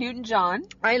Olivia Newton-John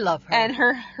I love her. and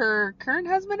her current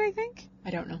husband, I think, I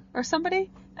don't know. or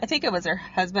somebody. I think it was her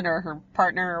husband or her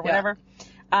partner or Yeah. whatever.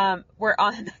 Were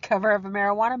on the cover of a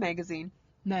marijuana magazine.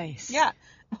 Nice. Yeah.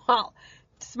 Well,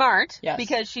 smart. Yes.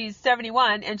 Because she's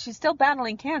 71 and she's still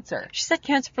battling cancer. She's had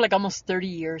cancer for like almost 30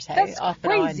 years. Hey, That's off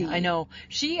crazy. And on. I know.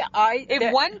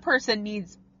 If one person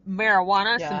needs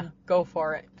marijuana, Yeah, go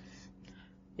for it.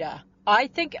 Yeah. I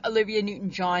think Olivia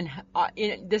Newton-John,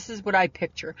 this is what I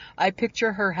picture. I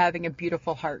picture her having a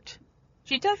beautiful heart.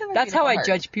 she does have a That's how beautiful I heart.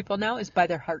 judge people now, is by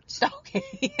their hearts. Okay.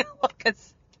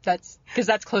 Because Because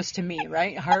that's close to me,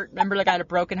 right? Heart. Remember, like I had a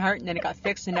broken heart and then it got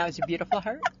fixed and now it's a beautiful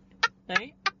heart,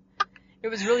 right? It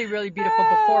was really, really beautiful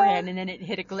beforehand and then it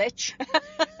hit a glitch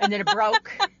and then it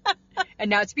broke and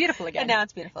now it's beautiful again. And now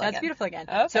it's beautiful Now again. it's beautiful again.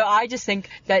 Okay. So I just think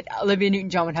that Olivia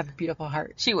Newton-John would have a beautiful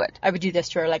heart. she would. I would do this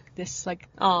to her, like this, like,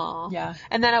 Aw. yeah.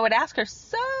 And then I would ask her,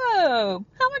 so,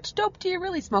 how much dope do you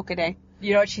really smoke a day?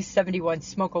 You know what? She's 71.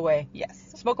 Smoke away. Yes.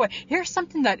 Smoke away. Here's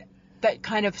something that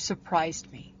kind of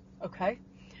surprised me. Okay.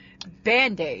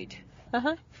 Band-Aid.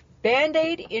 Uh-huh.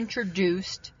 Band-Aid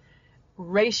introduced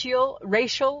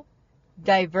racial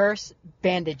diverse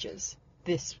bandages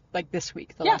this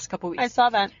week, the Yeah, last couple weeks. I saw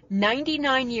that.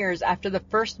 99 years after the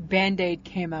first Band-Aid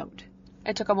came out.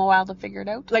 It took them a while to figure it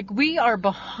out. Like, we are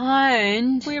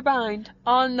behind We're behind.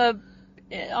 on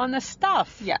the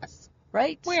stuff. Yes.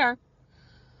 Right? We are.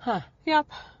 Huh. Yep.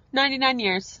 99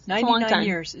 years. It's a long 99 time.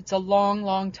 years. It's a long,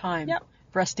 long time. Yep.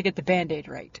 For us to get the Band-Aid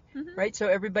right. Mhm. Right? So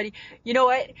everybody, you know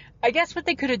what? I guess what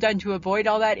they could have done to avoid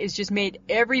all that is just made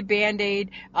every Band-Aid,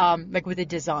 like with a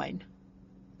design.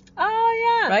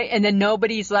 Oh, yeah. Right? And then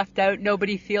nobody's left out.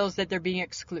 Nobody feels that they're being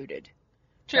excluded.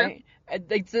 True. Right?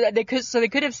 They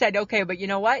could have said, okay, but you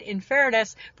know what? In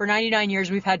fairness, for 99 years,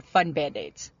 we've had fun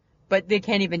Band-Aids. But they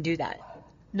can't even do that.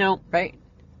 No. Right?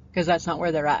 Because that's not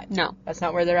where they're at. No. That's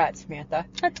not where they're at, Samantha.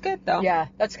 That's good, though. Yeah,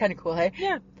 that's kind of cool, hey?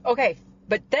 Yeah. Okay,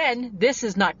 but then this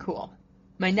is not cool.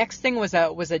 My next thing was a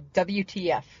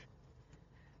WTF.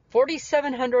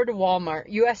 4,700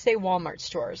 USA Walmart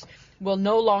stores will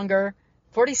no longer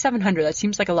 4,700. That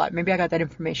seems like a lot. Maybe I got that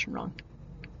information wrong.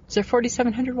 Is there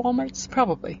 4,700 Walmarts?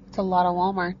 Probably. It's a lot of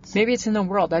Walmarts. Maybe it's in the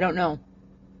world. I don't know.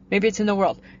 Maybe it's in the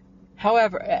world.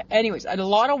 However, anyways, at a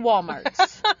lot of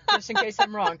Walmarts, just in case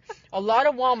I'm wrong, a lot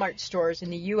of Walmart stores in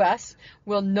the U.S.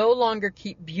 will no longer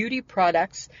keep beauty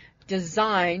products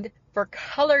designed for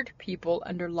colored people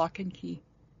under lock and key.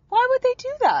 Why would they do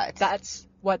that? That's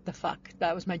what the fuck.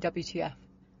 That was my WTF.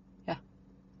 Yeah.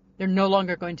 They're no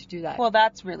longer going to do that. Well,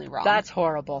 that's really wrong. That's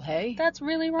horrible, hey? That's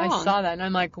really wrong. I saw that and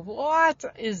I'm like, what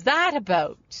is that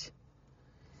about?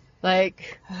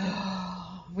 Like,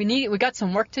 we got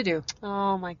some work to do.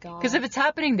 Oh, my God. Because if it's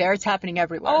happening there, it's happening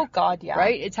everywhere. Oh, God, yeah.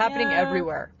 Right? It's happening Yeah.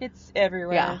 everywhere. It's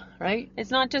everywhere. Yeah, right?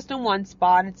 It's not just in one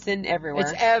spot. It's in everywhere.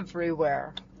 It's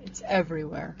everywhere. It's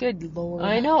everywhere. Good Lord.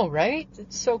 I know, right?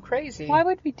 It's so crazy. Why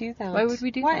would we do that? Why would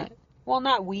we do Why? that? Well,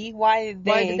 not we. Why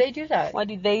they? Why did they do that? Why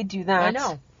do they do that?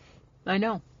 I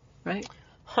know. Right?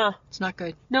 Huh. It's not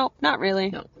good. No, not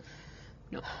really. No.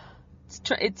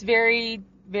 It's very,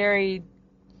 very.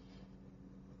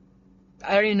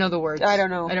 I don't even know the words. I don't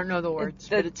know. I don't know the words,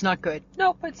 but it's not good.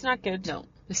 Nope, it's not good. No.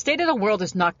 The state of the world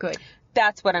is not good.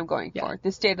 That's what I'm going Yeah. for.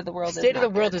 The state of the world The is state not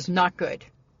of the world good. is not good.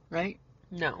 Right?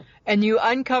 No. And you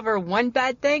uncover one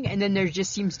bad thing, and then there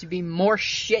just seems to be more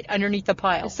shit underneath the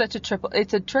pile. It's such a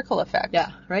it's a trickle effect.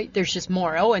 Yeah, right? There's just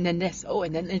more. Oh, and then this. Oh,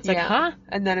 and then it's like, Yeah. huh?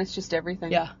 And then it's just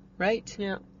everything. Yeah, right?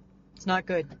 Yeah. It's not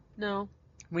good. No.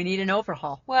 We need an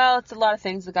overhaul. Well, it's a lot of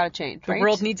things that got to change, The right?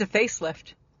 world needs a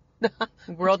facelift. The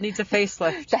world needs a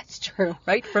facelift, That's true.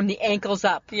 right? From the ankles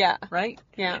up, Yeah. right?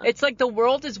 Yeah. It's like the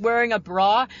world is wearing a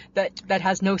bra that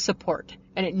has no support,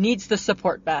 and it needs the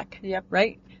support back, Yep.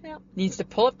 right? Yep. Needs to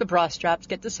pull up the bra straps,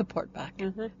 get the support back,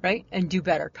 Mhm. right? And do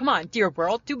better. Come on, dear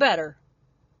world, do better,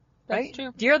 That's right?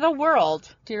 true. Dear the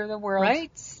world, Dear the world.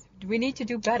 right? We need to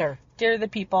do better. Dear the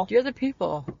people. Dear the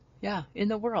people, yeah, in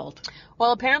the world.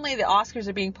 Well, apparently the Oscars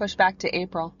are being pushed back to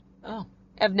April Oh,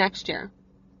 of next year.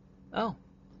 oh,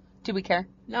 Do we care?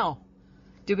 no.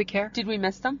 Do we care? Did we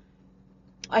miss them?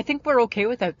 I think we're okay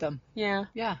without them. Yeah.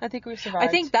 Yeah. I think we survived. I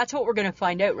think that's what we're going to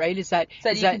find out, right? Is that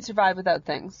you can survive without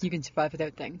things. you can survive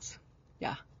without things.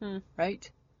 Yeah. Hmm. Right?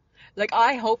 Like,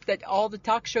 I hope that all the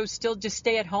talk shows still just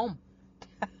stay at home.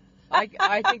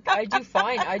 I think I do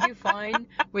fine. I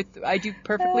do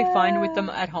perfectly fine with them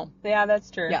at home. Yeah, that's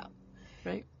true. Yeah.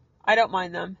 Right? I don't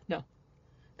mind them. No.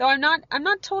 Though I'm not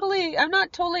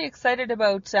totally excited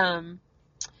about,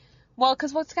 well,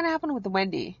 because what's going to happen with the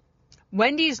Wendy?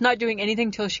 Wendy's not doing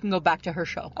anything till she can go back to her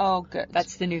show. Oh, good.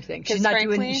 That's the new thing. 'Cause She's not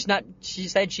frankly- doing. She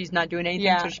said she's not doing anything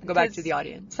until she can go back to the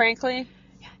audience. Frankly,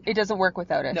 it doesn't work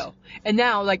without it. No. And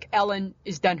now, like, Ellen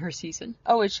is done her season.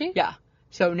 Oh, is she? Yeah.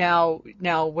 So now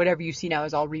whatever you see now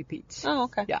is all repeats. Oh,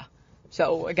 okay. Yeah.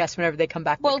 So I guess whenever they come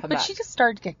back, Well, they come but back. she just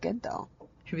started to get good, though.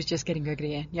 She was just getting good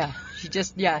again. Yeah.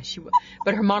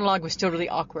 But her monologue was still really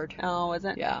awkward. Oh, was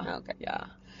it? Yeah. Okay. Yeah.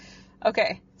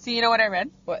 Okay. So you know what I read?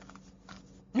 What?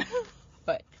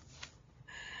 What?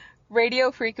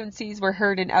 Radio frequencies were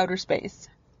heard in outer space.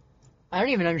 I don't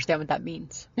even understand what that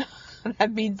means.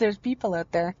 That means there's people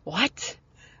out there. What?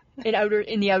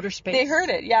 In the outer space? They heard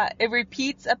it, yeah. It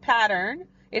repeats a pattern.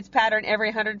 Its pattern every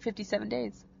 157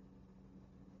 days.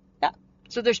 Yeah.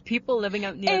 So there's people living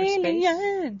out in the outer space?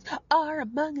 Aliens are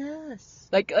among us.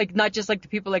 Like not just like the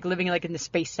people like living like in the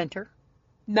space center?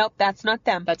 Nope, that's not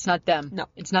them. That's not them. No.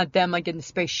 It's not them like in the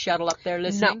space shuttle up there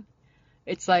listening? No.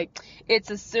 It's like...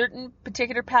 It's a certain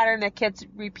particular pattern that gets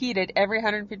repeated every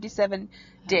 157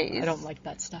 days. I don't like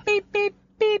that stuff. Beep, beep,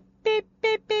 beep, beep,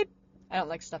 beep, beep. I don't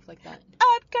like stuff like that.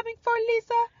 I'm coming for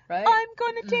Lisa. Right? I'm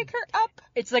going to take her up.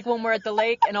 It's like when we're at the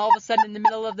lake and all of a sudden in the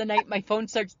middle of the night my phone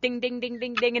starts ding, ding, ding,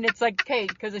 ding, ding, and it's like, okay,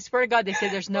 because I swear to God they say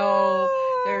there's no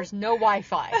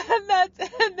Wi-Fi.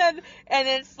 And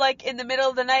it's like in the middle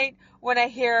of the night when I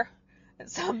hear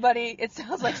somebody, it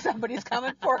sounds like somebody's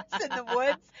coming for us in the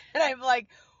woods, and I'm like,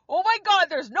 oh my God,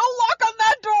 there's no lock on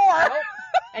that door. Nope.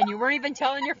 And you weren't even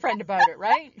telling your friend about it,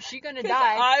 right? Is she gonna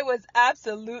die? I was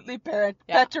absolutely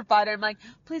petrified. I'm like,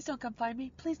 please don't come find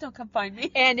me. Please don't come find me.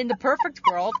 And in the perfect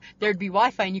world, there'd be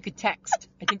Wi-Fi and you could text.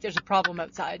 I think there's a problem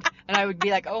outside. And I would be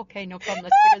like, oh, okay, no problem.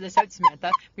 Let's figure this out,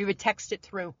 Samantha. We would text it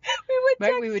through.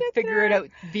 We would figure it out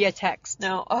via text.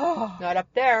 No. Oh. Not up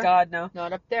there. God, no.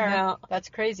 Not up there. No. That's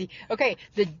crazy. Okay,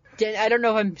 I don't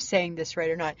know if I'm saying this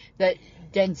right or not. The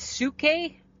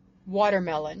Densuke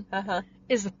watermelon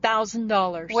is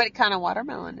 $1,000. What kind of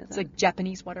watermelon is It's it? like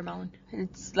Japanese watermelon.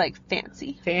 It's like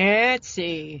fancy.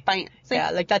 Fancy. Yeah,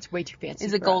 like that's way too fancy.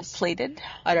 Is it for gold us. plated?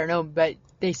 I don't know, but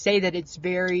they say that it's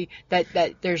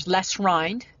that there's less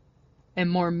rind and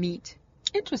more meat.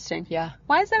 Interesting. Yeah.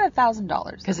 Why is that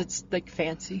 $1,000? Because it's like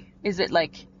fancy. Is it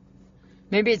like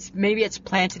Maybe it's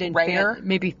planted in rare?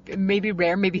 Maybe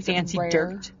rare. Maybe fancy rare?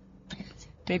 dirt.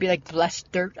 Maybe like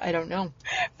blessed dirt. I don't know.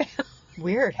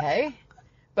 Weird, hey?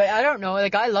 But I don't know.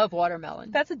 Like I love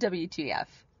watermelon. That's a WTF.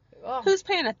 Oh. Who's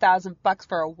paying $1,000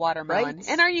 for a watermelon? Right?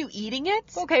 And are you eating it?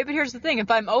 Okay, but here's the thing. If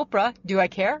I'm Oprah, do I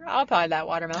care? I'll buy that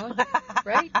watermelon.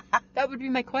 Right? That would be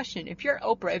my question. If you're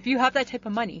Oprah, if you have that type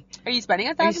of money, Are you spending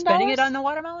 $1,000? are you spending it on the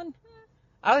watermelon?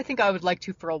 I would think I would like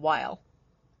to for a while.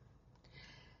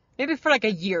 Maybe for like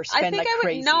a year, spend I think like I would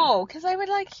crazy. no, because I would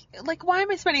like why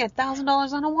am I spending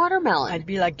 $1,000 on a watermelon? I'd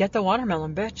be like, get the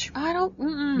watermelon, bitch. I don't.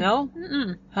 No?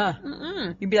 Huh?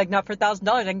 You'd be like, not for $1,000.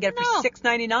 I can get it No. for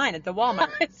 $6.99 at the Walmart.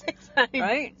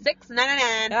 Right?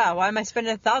 $6.99. Yeah. Why am I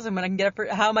spending $1,000 when I can get it for?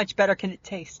 How much better can it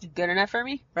taste? Good enough for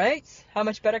me? Right? How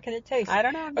much better can it taste? I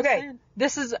don't know. I'm just Okay. saying.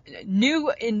 This is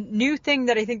new thing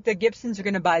that I think the Gibsons are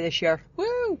going to buy this year.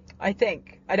 Woo. I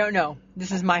think. I don't know.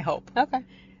 This is my hope. Okay.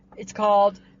 It's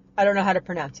called, I don't know how to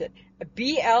pronounce it.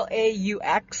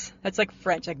 BLAUX. That's like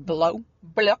French, like blow.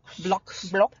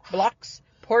 Blocks.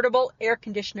 Portable air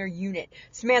conditioner unit.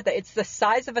 Samantha, it's the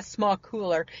size of a small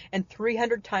cooler and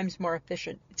 300 times more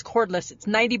efficient. It's cordless. It's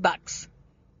 $90.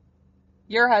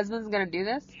 Your husband's gonna do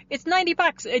this? It's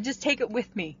 $90. I just take it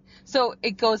with me. So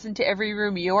it goes into every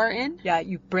room you're in? Yeah,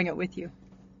 you bring it with you.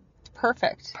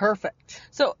 Perfect. Perfect.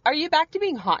 So are you back to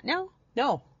being hot now?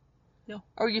 No.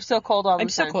 Or you're so cold all the time? I'm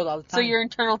so cold all the time. So your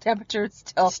internal temperature is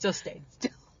still stayed.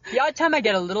 The odd time I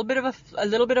get a little bit of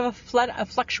a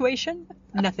fluctuation,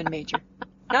 nothing major.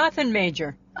 Nothing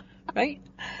major. Right?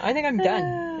 I think I'm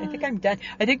done.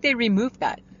 I think they removed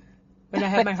that when I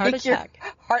had my heart Your attack.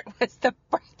 heart was the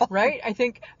problem. Right? I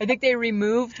think they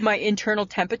removed my internal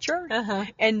temperature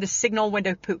and the signal when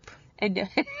to poop. And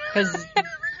Because,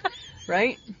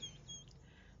 right?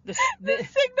 The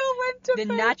signal went to the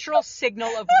poop. natural signal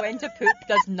of when to poop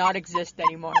does not exist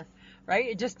anymore. Right?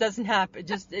 It just doesn't happen.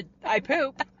 I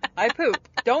poop.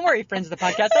 Don't worry, friends of the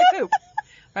podcast. I poop.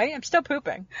 Right? I'm still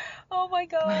pooping. Oh my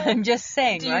God. I'm just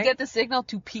saying, Do you right? get the signal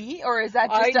to pee, or is that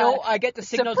just I get the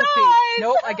signal to surprise! pee.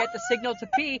 No, I get the signal to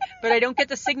pee, but I don't get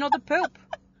the signal to poop.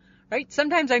 Right?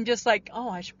 Sometimes I'm just like, oh,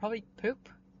 I should probably poop.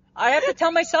 I have to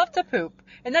tell myself to poop,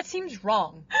 and that seems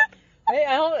wrong.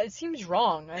 It seems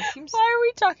wrong. Why are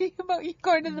we talking about you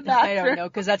going to the bathroom? I don't know,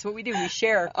 because that's what we do. We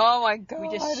share. Oh my God. We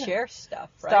just share stuff,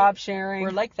 right? Stop sharing.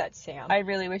 We're like that, Sam. I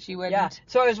really wish you wouldn't. Yeah.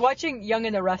 So I was watching Young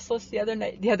and the Restless the other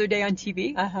day on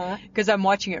TV. Uh-huh. Because I'm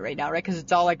watching it right now, right? Because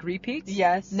it's all like repeats.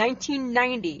 Yes.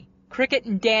 1990. Cricket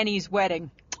and Danny's wedding.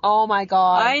 Oh my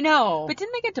God. I know. But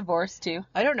didn't they get divorced too?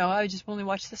 I don't know. I just only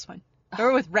watched this one.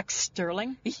 Or with Rex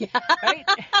Sterling. Yeah. Right?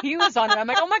 He was on it. I'm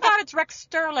like, oh my God, it's Rex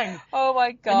Sterling. Oh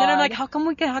my God. And then I'm like,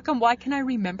 why can I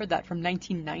remember that from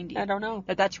 1990? I don't know.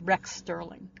 That's Rex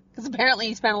Sterling. Because apparently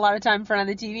you spent a lot of time in front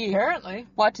of the TV. Apparently.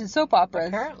 Watching soap operas.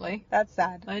 Apparently. That's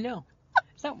sad. I know.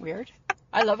 Is that weird?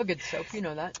 I love a good soap. You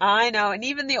know that. I know. And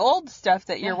even the old stuff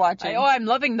that you're watching. I'm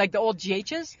loving like the old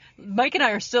GHs. Mike and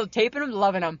I are still taping them,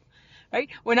 loving them. Right?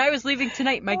 When I was leaving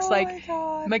tonight, Mike's my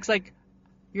God.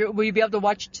 will you be able to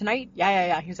watch it tonight?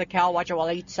 Yeah. He's like, okay, I'll watch it while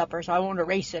I eat supper, so I won't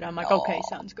erase it. I'm like, okay,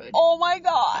 sounds good. Oh my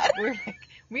God.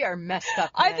 We are messed up,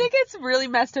 I man. think it's really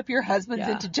messed up your husband's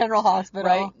into General Hospital.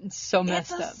 Right? It's so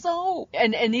messed It's a up. soap.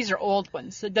 And these are old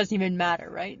ones, so it doesn't even matter,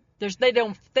 right? They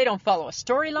don't follow a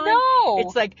storyline. No.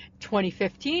 It's like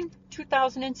 2015,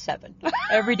 2007.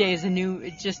 Every day is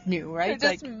just new, right?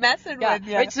 They're It's just like, messing with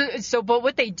you. Right? So, but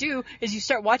what they do is you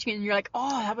start watching it and you're like,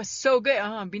 oh, that was so good.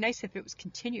 Oh, it'd be nice if it was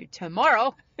continued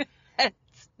tomorrow.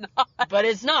 It's not. But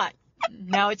it's not.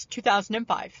 Now it's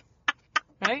 2005.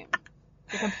 Right?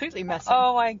 They're completely messing.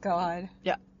 Oh my God.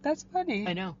 Yeah. That's funny.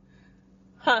 I know.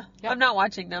 Huh. Yeah. I'm not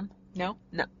watching them. No?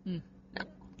 No. Mm. No.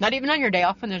 Not even on your day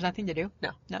off when there's nothing to do?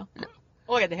 No. No? No.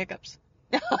 Oh, I got the hiccups.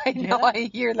 I know. I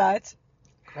hear that.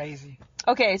 Crazy.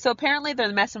 Okay, so apparently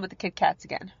they're messing with the Kit Kats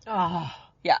again. Oh.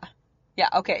 Yeah. Yeah,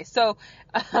 okay. So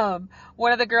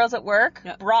one of the girls at work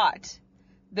brought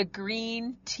the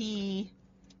green tea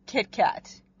Kit Kat.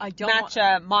 I don't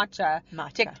Matcha.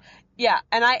 Matcha. Yeah,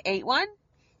 and I ate one.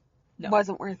 No.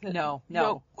 Wasn't worth it. No.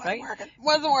 Right?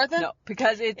 Wasn't worth it. No,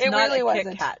 because it's It not really a wasn't.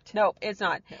 Kit Kat. No, it's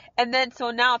not. No. And then,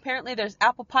 so now apparently there's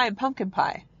apple pie and pumpkin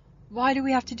pie. Why do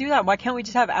we have to do that? Why can't we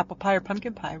just have apple pie or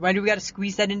pumpkin pie? Why do we got to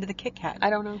squeeze that into the Kit Kat? I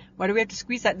don't know. Why do we have to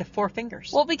squeeze that into 4 fingers?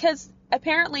 Well, because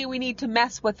apparently we need to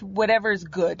mess with whatever's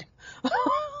good.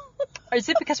 Is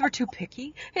it because we're too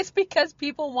picky? It's because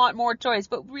people want more choice.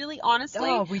 But really, honestly,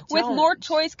 No, we with don't. more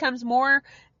choice comes more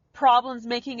problems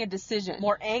making a decision.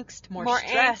 More angst, more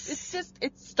Angst. stress.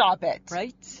 Stop it.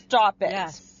 Right? Stop it.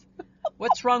 Yes.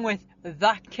 What's wrong with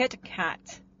the Kit Kat?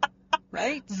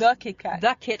 Right? The Kit Kat.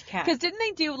 The Kit Kat. Because didn't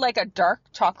they do like a dark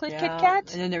chocolate Kit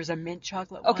Kat? And then there's a mint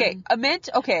chocolate Okay, one. a mint.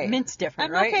 Okay. Mint's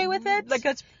different, I'm right? okay with it. Like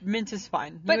mint is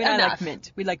fine. But you and I like enough.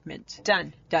 mint. We like mint.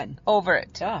 Done. Done. Over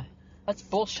it. Yeah. That's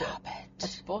bullshit. Stop it.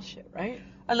 That's bullshit, right?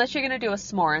 Unless you're going to do a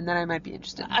s'more, and then I might be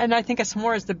interested. And I think a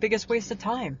s'more is the biggest waste of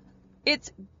time.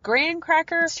 It's graham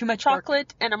cracker, It's too much work.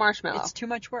 chocolate, and a marshmallow. It's too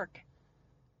much work.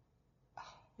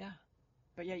 Yeah.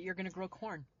 But yet you're going to grow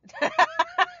corn. In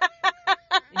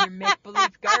your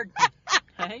make-believe garden.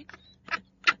 Right?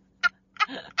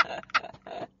 I'm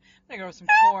going to grow some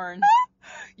corn.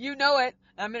 You know it.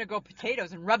 I'm going to grow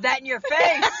potatoes and rub that in your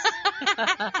face.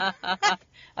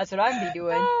 That's what I'd be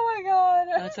doing. Oh my God.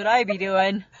 That's what I'd be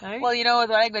doing. Right? Well, you know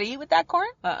what I'm going to eat with that corn?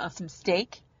 Uh-uh. Some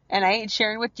steak, and I ain't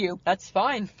sharing with you. That's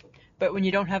fine. But when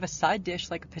you don't have a side dish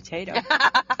like a potato,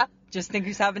 just think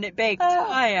who's having it baked. Oh.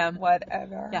 I am.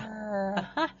 Whatever. Yeah.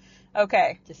 Uh-huh.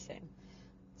 Okay. Just saying.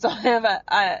 So I have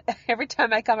every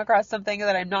time I come across something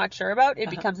that I'm not sure about, it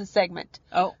becomes a segment.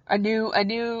 Oh. A new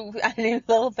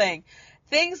little thing.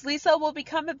 Things Lisa will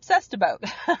become obsessed about.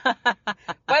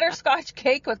 Butterscotch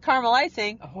cake with caramel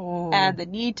icing. Oh. And the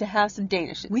need to have some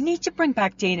Danishes. We need to bring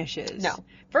back Danishes. No.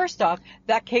 First off,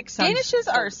 that cake sounds... Danishes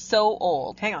are so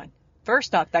old. Hang on.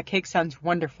 First off, that cake sounds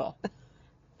wonderful.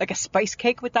 Like a spice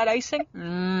cake with that icing?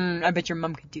 I bet your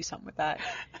mom could do something with that.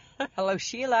 Hello,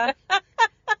 Sheila.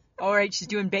 All right, she's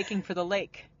doing baking for the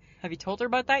lake. Have you told her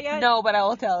about that yet? No, but I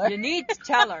will tell her. You need to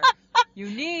tell her. You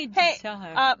need to tell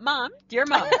her. Mom. Dear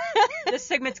Mom. This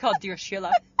segment's called Dear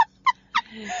Sheila.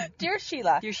 Dear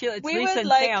Sheila. Dear Sheila, it's we Lisa would and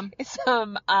like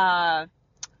Sam.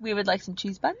 We would like some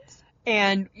cheese buns.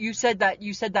 And you said that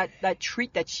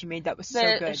treat that she made that was so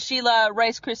The good. Sheila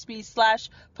Rice Krispies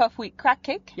 / puff wheat crack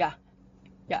cake. Yeah.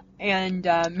 And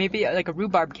maybe like a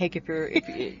rhubarb cake if you're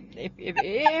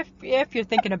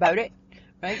thinking about it,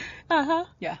 right?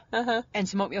 Yeah. And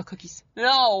some oatmeal cookies.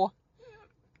 No.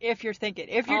 If you're thinking,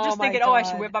 I God.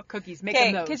 should whip up cookies, make them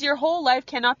Okay, those. because your whole life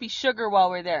cannot be sugar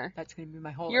while we're there. That's gonna be my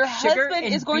whole. Your life. Sugar husband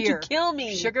and is going beer. to kill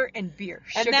me. Sugar and beer.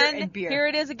 And Sugar then and beer. here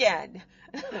it is again.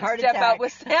 Heart Step attack. out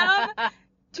with Sam.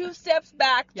 2 steps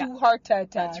back to heart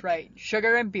attack. That's right.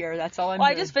 Sugar and beer. That's all I'm Well,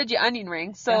 doing. I just fed you onion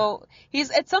rings, so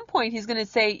he's at some point he's going to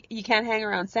say you can't hang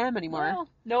around Sam anymore. Well,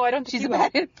 no, I don't think She's he a will.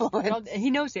 bad influence. Well, he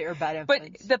knows that you're a bad But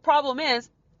influence. the problem is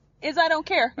I don't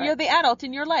care. Right. You're the adult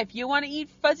in your life. You want to eat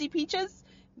fuzzy peaches?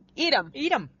 Eat them.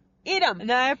 Eat them. eat them.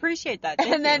 And I appreciate that.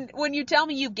 Thank And then when you tell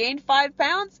me you've gained 5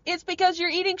 pounds, it's because you're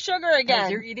eating sugar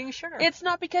again. you're eating sugar. It's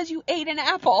not because you ate an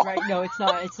apple. Right, no, it's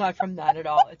not. It's not from that at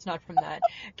all. It's not from that.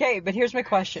 Okay, but here's my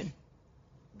question.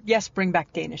 Yes, bring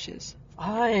back Danishes.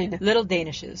 Fine. Little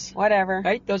Danishes. Whatever.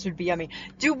 Right? Those would be yummy.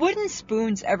 Do wooden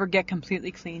spoons ever get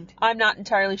completely cleaned? I'm not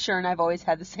entirely sure, and I've always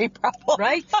had the same problem.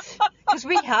 Right? Because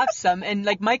we have some, and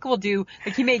like Mike will do,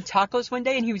 like he made tacos one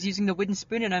day and he was using the wooden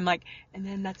spoon, and I'm like, and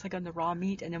then that's like on the raw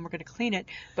meat, and then we're going to clean it.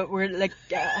 But we're like,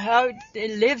 how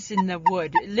it lives in the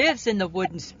wood. It lives in the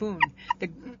wooden spoon. The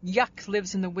yuck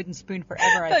lives in the wooden spoon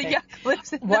forever, I think. Yuck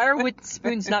lives in Why are wooden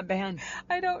spoons not banned?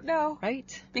 I don't know.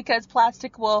 Right? Because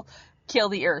plastic will kill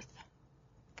the earth.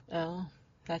 Oh,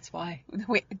 that's why.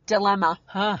 Dilemma.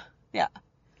 Huh. Yeah.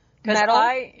 'Cause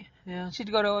Metal? yeah,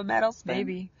 Should go to a metal spoon.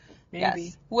 maybe.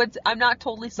 Yes. Woods. I'm not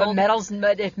totally sold.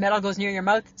 But if metal goes near your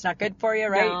mouth, it's not good for you,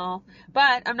 right? No.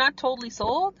 But I'm not totally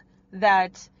sold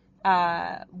that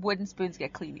wooden spoons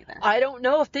get clean either. I don't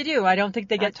know if they do. I don't think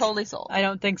they I'm get totally sold. I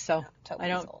don't think so. Totally I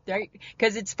don't. sold. Right?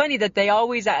 Because it's funny that they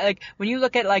always like when you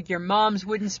look at like your mom's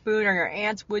wooden spoon or your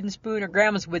aunt's wooden spoon or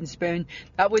grandma's wooden spoon.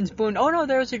 That wooden spoon. Oh no,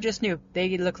 those are just new.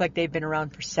 They look like they've been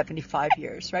around for 75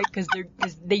 years, right? Because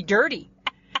they dirty.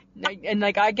 And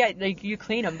like I get like you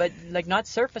clean them, but like not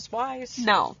surface wise.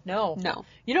 No. No. No.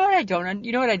 You know what I don't?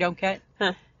 You know what I don't get?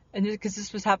 Huh. And because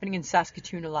this was happening in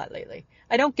Saskatoon a lot lately,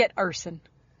 I don't get arson.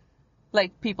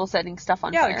 Like people setting stuff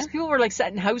on Yeah, fire. because people were like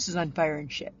setting houses on fire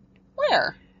and shit.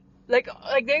 Where? Like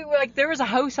they were like there was a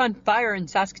house on fire in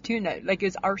Saskatoon that like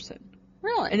is arson,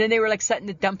 Really? and then they were like setting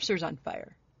the dumpsters on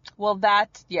fire. Well,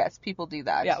 yes, people do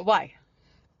that. Yeah, why?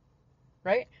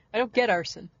 Right? I don't get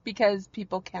arson. Because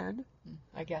people can,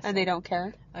 I guess. and they don't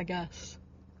care. I guess.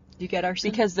 Do you get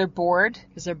arson? Because they're bored,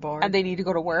 they're bored. and they need to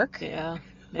go to work. Yeah,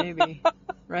 maybe.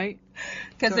 Right?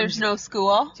 Because So- there's no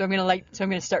school. So I'm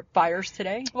gonna start fires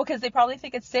today. Well, because they probably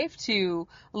think it's safe to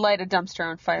light a dumpster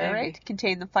on fire, Maybe. right?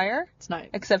 Contain the fire. It's not.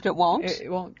 Except it won't. It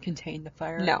won't contain the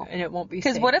fire. No. And it won't be.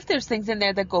 Because safe. what if there's things in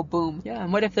there that go boom? Yeah,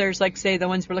 and what if there's like say the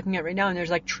ones we're looking at right now, and there's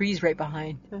like trees right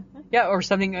behind. Mm-hmm. Yeah, or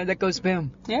something that goes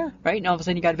boom. Yeah. Right? And all of a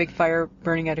sudden you got a big fire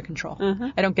burning out of control.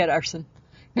 Mhm. I don't get arson.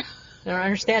 I don't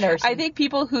understand arson. I think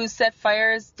people who set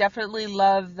fires definitely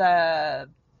love the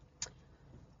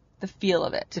feel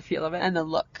of it the feel of it. and the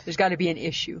look, There's got to be an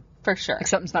issue. for sure. Like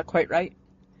something's not quite right.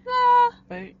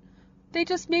 Right? They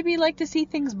just maybe like to see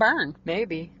things burn.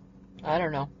 Maybe. I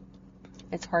don't know.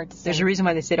 It's hard to say. There's a reason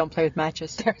why they say don't play with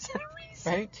matches. There's a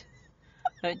reason. Right?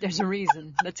 Right? There's a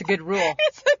reason. That's a good rule.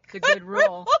 It's It's a good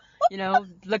rule. You know,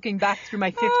 looking back through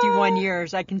my 51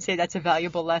 years, I can say that's a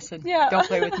valuable lesson. Yeah. Don't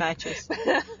play with matches.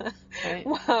 Right?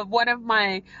 One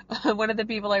of the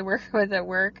people I work with at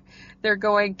work, they're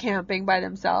going camping by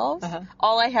themselves. Uh-huh.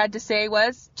 All I had to say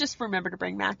was, just remember to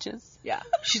bring matches. Yeah.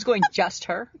 She's going just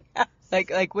her. Yes.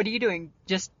 Like, what are you doing?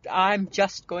 I'm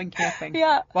just going camping.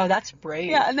 Yeah. Wow, that's brave.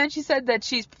 Yeah, and then she said that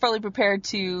she's fully prepared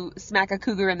to smack a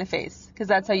cougar in the face, because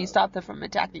that's how you stop them from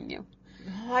attacking you.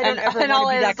 I don't and- ever and all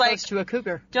want to be it that is, like- close to a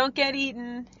cougar. Don't get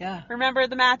eaten. Yeah. Remember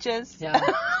the matches. Yeah.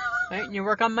 Right? And you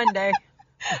work on Monday.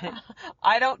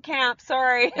 I don't camp.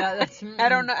 Sorry. Yeah, that's. I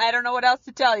don't know. I don't know what else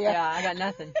to tell you. Yeah, I got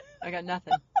nothing. I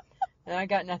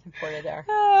got nothing for you there.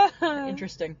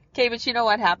 Interesting. Okay, but you know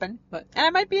what happened? What? And I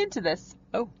might be into this.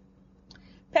 Oh.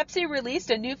 Pepsi released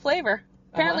a new flavor.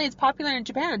 Apparently, it's popular in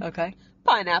Japan. Okay.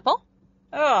 Pineapple.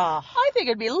 Oh, I think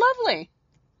it'd be lovely.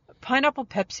 pineapple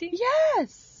Pepsi?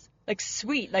 Yes. Like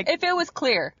sweet, like. If it was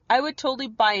clear, I would totally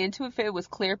buy into it if it was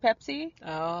clear Pepsi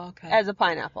Oh, okay. as a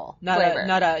pineapple Not flavor.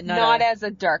 not as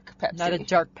a dark Pepsi. Not a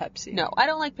dark Pepsi. No, I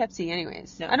don't like Pepsi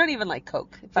anyways. No. I don't even like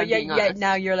Coke, if But I'm being honest.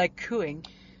 now you're like cooing.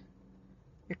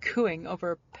 You're cooing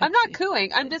over Pepsi. I'm not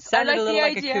cooing. I'm just. I Sounded like a the little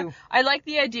like a idea. coo. I like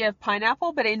the idea of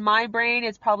pineapple, but in my brain,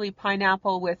 it's probably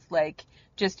pineapple with like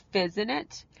just fizz in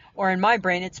it. Or in my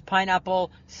brain, it's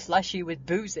pineapple slushy with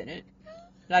booze in it.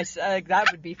 Like that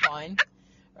would be fine,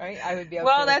 right? I would be okay.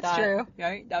 Well, with that's that, true.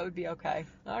 Right? That would be okay.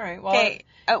 All right. Well, Okay.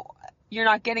 Oh, you're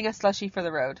not getting a slushy for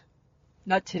the road.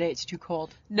 not today. It's too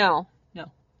cold. No.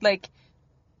 No. Like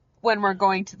when we're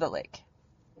going to the lake.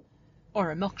 Or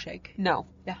a milkshake. No.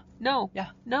 Yeah. No. Yeah.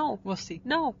 No. We'll see.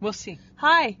 No. We'll see.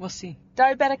 Hi. We'll see.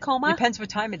 Diabetic coma. Depends what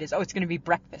time it is. Oh, it's gonna be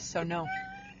breakfast, so no.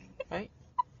 Right?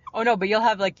 Oh no, but you'll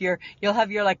have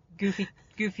your like goofy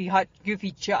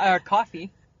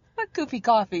coffee. What goofy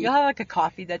coffee? You'll have like a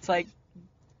coffee that's like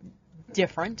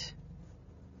different.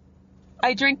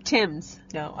 I drink Tim's.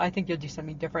 No, I think you'll do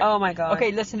something different. Oh my god.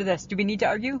 Okay, listen to this. Do we need to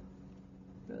argue?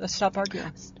 Let's stop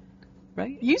arguing.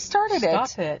 Right? You started it.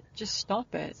 Stop it. Just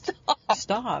stop it.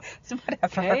 Stop.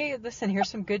 Whatever. Okay, listen, here's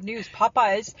some good news.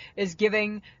 Popeyes is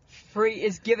giving free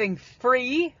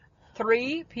 3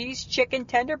 3-piece chicken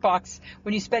tender box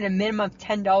when you spend a minimum of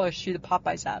 $10 through the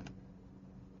Popeyes app.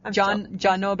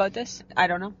 John know about this? I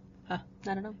don't know. Huh.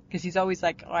 I don't know. Because he's always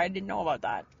like, oh, I didn't know about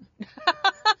that.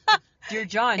 Dear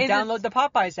John, Is download it- the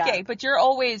Popeyes app. Okay, but you're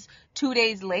always 2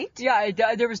 days late? Yeah,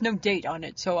 there was no date on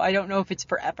it, so I don't know if it's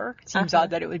forever. It seems odd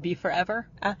that it would be forever.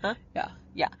 Uh-huh. Yeah.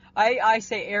 Yeah. I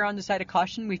say err on the side of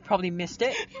caution. We've probably missed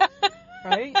it.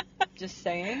 Right? Just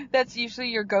saying. That's usually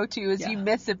your go-to is Yeah. you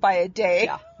miss it by a day.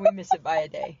 Yeah, we miss it by a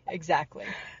day. Exactly.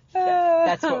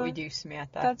 That's what we do,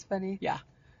 Samantha. That's funny. Yeah,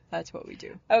 that's what we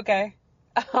do. Okay.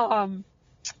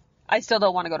 I still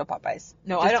don't want to go to Popeyes.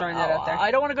 No, Just I don't. throwing that out there.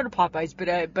 I don't want to go to Popeyes, but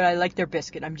I like their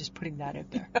biscuit. I'm just putting that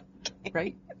out there.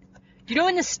 Right? You know,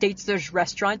 in the States, there's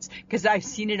restaurants, because I've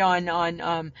seen it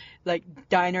on like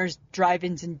diners,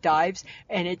 drive-ins, and dives,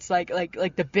 and it's like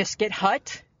the Biscuit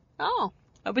Hut. Oh.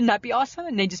 Wouldn't that be awesome?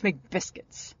 And they just make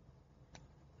biscuits.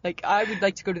 Like, I would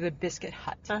like to go to the Biscuit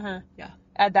Hut. Uh-huh. Yeah.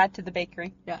 Add that to the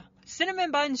bakery. Yeah.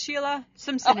 Cinnamon buns, Sheila.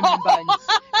 Some cinnamon buns.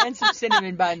 And some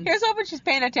cinnamon buns. Here's hoping she's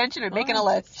paying attention and making a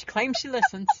list. She claims she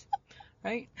listens.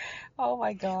 Right? Oh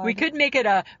my god. We could make it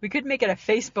a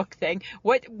Facebook thing.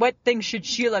 What things should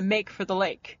Sheila make for the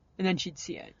lake? And then she'd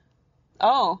see it.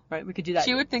 Oh. Right? We could do that.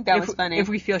 She would think that If- was funny. If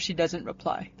we feel she doesn't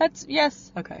reply. That's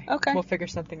yes. Okay. Okay. We'll figure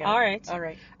something out. All right. All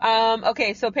right.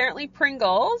 Okay, so apparently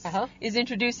Pringles Uh-huh. is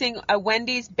introducing a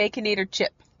Wendy's Baconator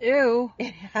chip. Ew.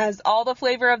 It has all the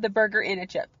flavor of the burger in a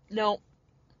chip. No.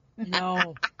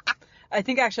 No. I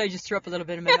think actually I just threw up a little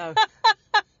bit in my mouth.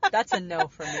 That's a no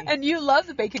for me. And you love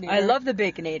the Baconator. I love the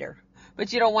Baconator.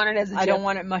 But you don't want it as a chip. I don't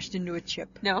want it mushed into a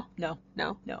chip. No. No.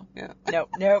 No. No. Yeah. No.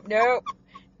 No. No.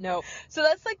 No. So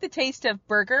that's like the taste of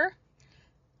burger,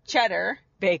 cheddar,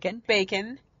 Bacon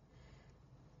bacon,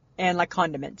 and like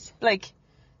condiments. like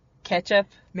ketchup,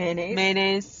 Mayonnaise.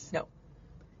 mayonnaise. No.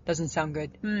 Doesn't sound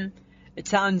good. Mm. It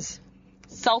sounds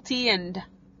Salty and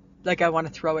like I want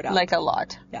to throw it out. like a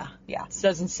lot. Yeah. Yeah. It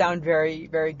doesn't sound very,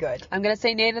 very good. I'm going to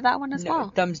say nay to that one as No. well.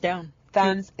 Thumbs down.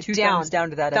 Thumbs Two down. thumbs down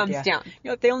to that Thumbs idea. down. You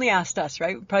know, if they only asked us,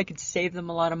 right? We probably could save them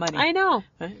a lot of money. I know.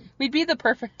 Right? We'd be the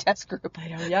perfect test group. I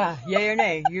know, yeah. Yay or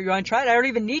nay? You want to try it? I don't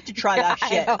even need to try that I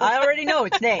shit. know. I already know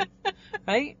it's nay.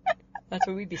 Right? That's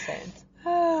what we'd be saying.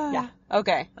 Yeah.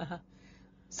 Okay. Uh-huh.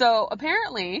 So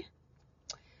apparently,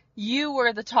 you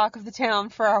were the talk of the town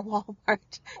for our Walmart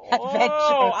adventure.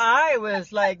 Oh, I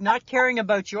was like not caring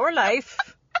about your life.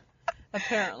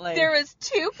 Apparently. There was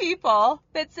 2 people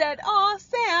that said, "Oh,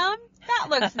 Sam, that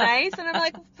looks nice," and I'm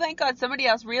like, "Thank God somebody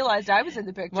else realized I was in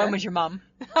the picture." One was your mom.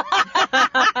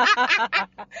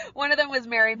 One of them was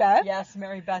Mary Beth, Yes,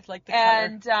 Mary Beth liked the color.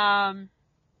 and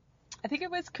I think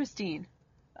it was Christine.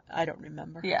 I don't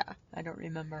remember. Yeah. I don't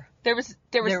remember. There was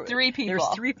There- 3 people. there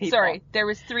was 3 people. Sorry, there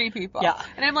was 3 people. Yeah.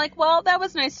 And I'm like, well, that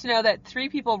was nice to know that 3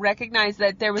 people recognized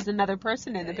that there was another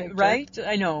person in the picture. Right?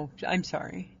 I know. I'm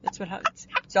sorry. That's what happens.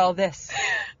 It's all this.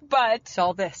 But It's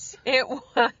all this. it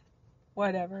was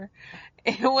whatever.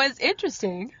 It was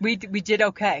interesting. We did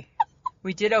okay.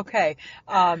 We did okay.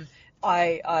 I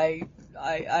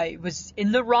was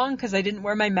in the wrong because I didn't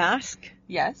wear my mask,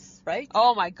 Yes. right?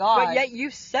 Oh my God. But yet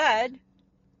you said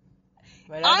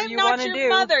whatever I'm you not want to your do.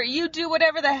 mother. You do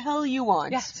whatever the hell you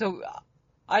want. Yeah. So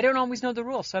I don't always know the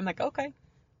rules, so I'm like, okay.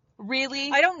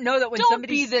 Really? I don't know that when Don't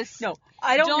somebody be this. No,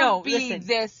 I don't know. Be Listen,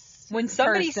 this. when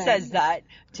somebody person. says that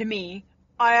to me,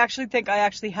 I actually think I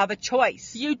actually have a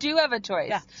choice. You do have a choice.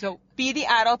 Yeah. So Be the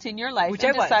adult in your life Which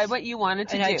and I was. decide what you wanted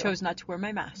to and do. I chose not to wear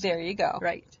my mask. There you go.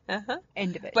 Right. Uh-huh.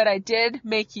 End of it. But I did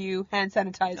make you hand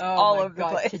sanitize oh all my over the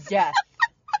God, place. to death.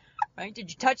 Right?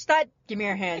 Did you touch that? Give me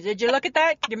your hands. Did you look at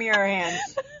that? Give me your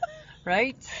hands.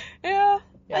 Right? Yeah.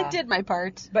 I Yeah. did my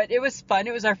part. But it was fun.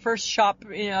 It was our first shop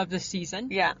of the season.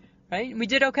 Yeah. Right? And we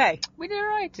did okay. We did all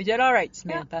right. We did all right,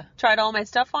 Samantha. Tried all my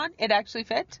stuff on. It actually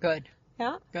fit. Good.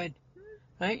 Yeah. Good.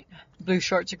 Right? Blue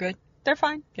shorts are good. They're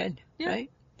fine. Good. Yeah.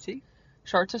 Right? See?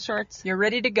 Shorts are shorts. You're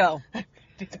ready to go.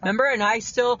 Remember? And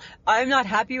I'm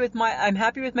happy with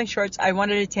my shorts. I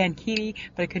wanted a tankini,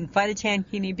 but I couldn't find a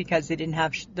tankini because they didn't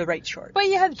have the right shorts. But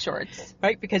you had shorts.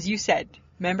 Right? Because you said,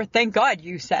 remember? Thank God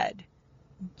you said.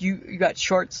 You got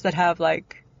shorts that have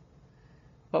like,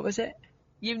 what was it?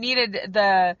 You needed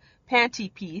the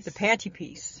panty piece The panty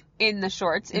piece. in the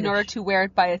shorts in the order to wear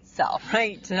it by itself.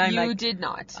 Right? And I'm You like, did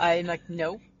not. I'm like,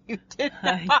 nope. You did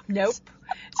not. Nope.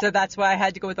 So that's why I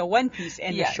had to go with a one piece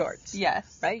and Yes. the shorts.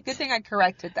 Yes. Right? Good thing I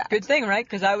corrected that. Good thing, right?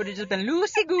 Because I would have just been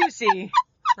loosey-goosey.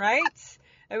 Right?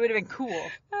 It would have been cool.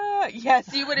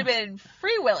 Yes, you would have been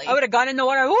free willy. I would have gone in the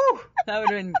water. Woo! That would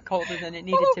have been colder than it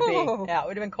needed to Ooh. be. Yeah, it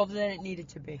would have been colder than it needed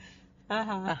to be.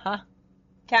 Uh-huh. Uh-huh.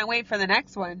 Can't wait for the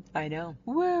next one. I know.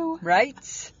 Woo.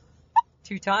 Right?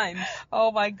 2 times.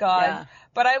 Oh my God. Yeah.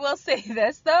 But I will say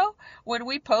this though, when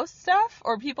we post stuff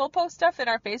or people post stuff in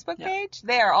our Facebook page,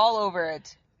 they are all over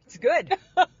it. It's good.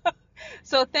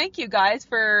 So thank you guys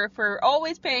for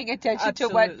always paying attention to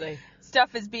what Absolutely.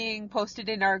 stuff is being posted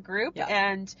in our group. Yeah.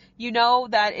 And you know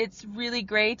that it's really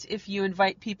great if you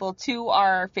invite people to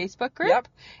our Facebook group. Yep.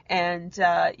 And,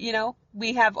 you know,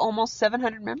 we have almost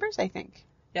 700 members, I think.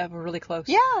 Yeah, we're really close.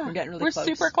 Yeah. We're getting really We're close.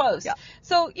 super close. Yeah.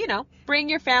 So, you know, bring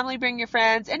your family, bring your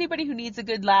friends, anybody who needs a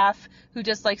good laugh, who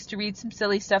just likes to read some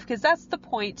silly stuff, because that's the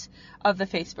point of the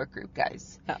Facebook group,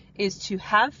 guys, Yeah. is to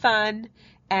have fun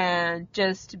and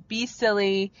just be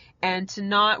silly and to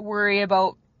not worry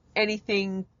about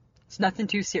anything. It's nothing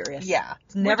too serious. Yeah.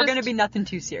 It's never We're going to just- be nothing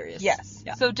too serious. Yes.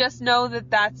 Yeah. So just know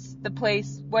that that's the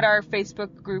place, what our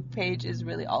Facebook group page is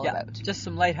really all Yeah. about. Just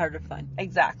some lighthearted fun.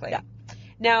 Exactly. Yeah.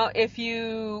 Now, if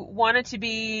you wanted to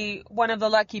be one of the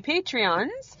lucky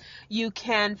Patreons, you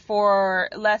can, for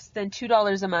less than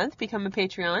 $2 a month, become a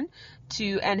Patreon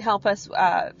and help us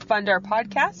fund our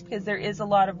podcast, because there is a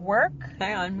lot of work.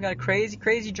 Hang on, we got a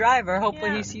crazy driver. Hopefully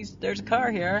Yeah. he sees there's a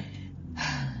car here.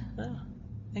 Oh,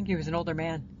 I think he was an older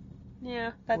man.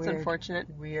 Yeah, that's Weird. unfortunate.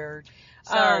 Weird.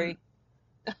 Sorry.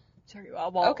 Sorry.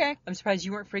 Well, okay. I'm surprised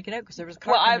you weren't freaking out because there was a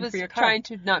car Well, I coming was for your car. trying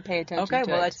to not pay attention Okay,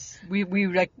 to well, it. that's we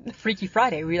like Freaky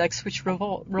Friday. We like switch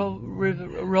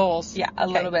roles. Yeah, a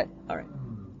little bit. All right.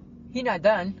 He not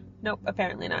done. Nope,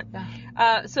 apparently not.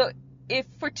 Yeah. So if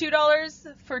for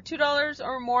 $2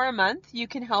 or more a month, you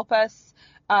can help us,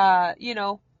 you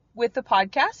know, with the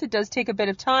podcast. It does take a bit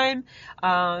of time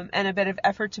and a bit of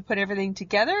effort to put everything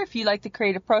together. If you like the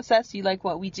creative process, you like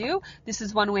what we do, this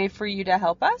is one way for you to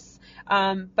help us.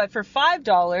 But for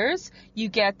 $5, you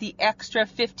get the extra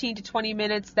 15 to 20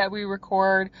 minutes that we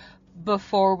record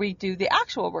before we do the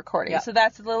actual recording. Yeah. So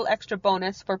that's a little extra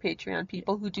bonus for Patreon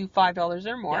people who do $5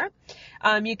 or more.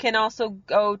 You can also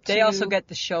go to... They also get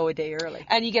the show a day early.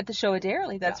 And you get the show a day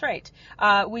early. That's right.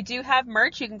 We do have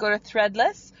merch. You can go to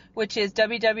Threadless, which is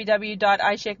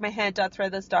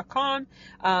www.ishakemyhead.threadless.com.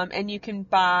 And you can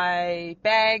buy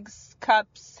bags,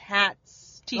 cups,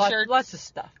 hats, t-shirts. Lots of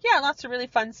stuff. Yeah, lots of really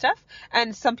fun stuff.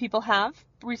 And some people have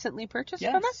recently purchased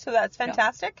from us, so that's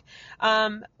fantastic.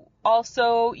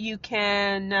 Also, you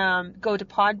can go to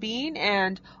Podbean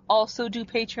and also do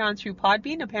Patreon through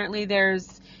Podbean. Apparently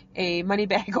there's a money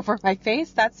bag over my face.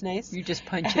 That's nice. You just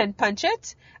punch and it. punch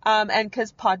it. And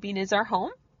because Podbean is our home.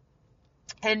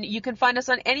 And you can find us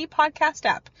on any podcast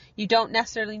app. You don't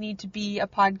necessarily need to be a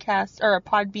podcast or a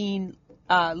Podbean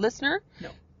listener. No.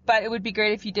 But it would be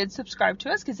great if you did subscribe to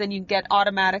us, because then you get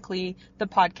automatically the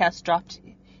podcast dropped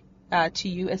to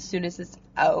you as soon as it's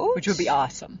out. Which would be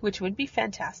awesome. Which would be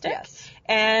fantastic. Yes.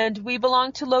 And we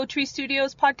belong to Low Tree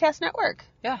Studios Podcast Network.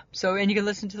 Yeah. So, and you can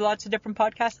listen to lots of different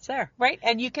podcasts there. Right?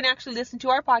 And you can actually listen to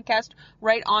our podcast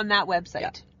right on that website.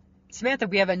 Yeah. Samantha,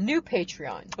 we have a new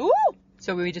Patreon. Ooh!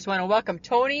 So we just want to welcome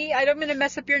Tony. I'm going to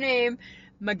mess up your name.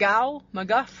 McGuff.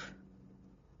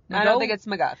 I don't think it's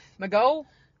McGuff. McGo.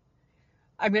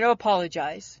 I'm going to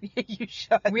apologize. You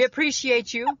should. We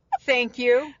appreciate you. Thank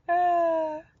you.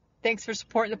 Uh, Thanks for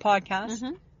supporting the podcast.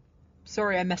 Mhm.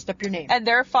 Sorry, I messed up your name. And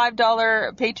they're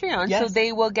 $5 Patreon, so Yes.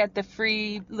 they will get the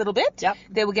free little bit. Yep.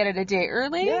 They will get it a day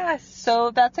early. Yes.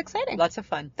 So that's exciting. Lots of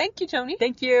fun. Thank you, Tony.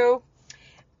 Thank you.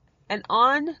 And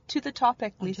on to the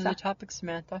topic, On Lisa. to the topic,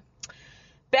 Samantha.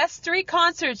 Best 3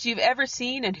 concerts you've ever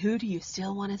seen, and who do you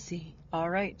still want to see? All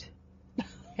right.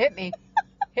 Hit me.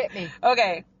 Hit me.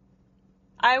 Okay.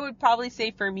 I would probably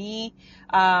say for me,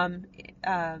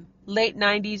 late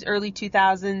 90s, early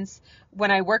 2000s,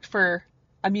 when I worked for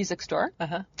a music store,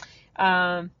 Uh-huh.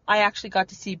 I actually got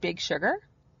to see Big Sugar.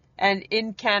 And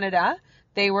in Canada,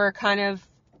 they were kind of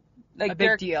like A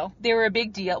big deal. They were a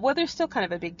big deal. Well, they're still kind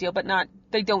of a big deal, but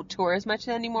they don't tour as much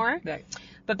anymore. Right.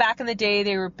 But back in the day,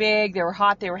 they were big, they were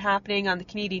hot, they were happening on the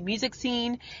Canadian music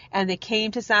scene, and they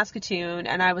came to Saskatoon,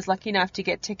 and I was lucky enough to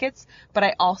get tickets, but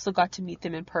I also got to meet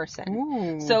them in person.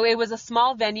 Ooh. So it was a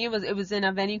small venue, it was in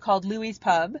a venue called Louis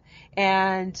Pub,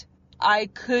 and I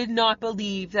could not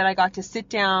believe that I got to sit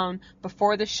down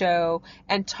before the show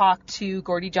and talk to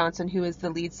Gordie Johnson, who is the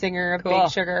lead singer of Cool.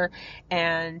 Big Sugar,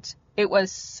 and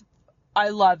I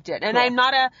loved it. And Cool.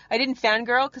 I didn't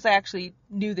fangirl because I actually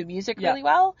knew the music Yeah. really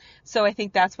well. So I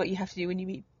think that's what you have to do when you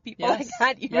meet people Yes. like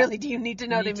that. You Yeah. really do need to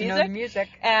know You the need to music. know the music.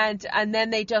 And then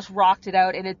they just rocked it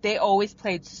out, and they always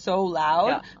played so loud.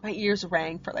 Yeah. My ears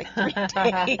rang for like 3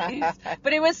 days.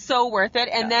 But it was so worth it.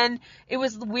 And then it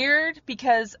was weird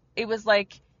because it was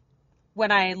like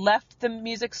when I left the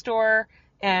music store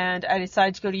and I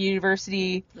decided to go to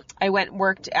university, I went and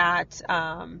worked at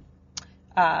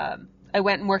I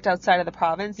went and worked outside of the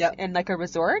province Yeah. in like a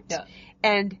resort. Yeah.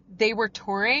 And they were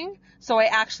touring, so I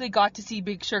actually got to see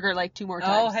Big Sugar like 2 more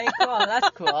times. Oh, hey, cool. That's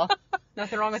cool.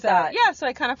 Nothing wrong with So, that. yeah, so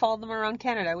I kind of followed them around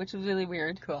Canada, which was really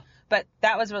weird. Cool. But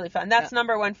that was really fun. That's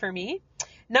number 1 for me.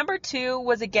 Number 2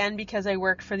 was, again, because I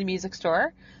worked for the music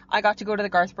store. I got to go to the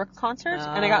Garth Brooks concert,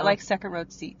 and I got, like, second row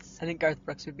seats. I think Garth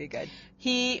Brooks would be good.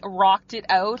 He rocked it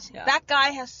out. Yeah. That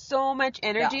guy has so much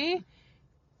energy. Yeah.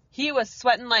 He was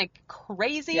sweating like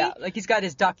crazy. Yeah, like he's got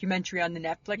his documentary on the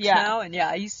Netflix Yeah. now, and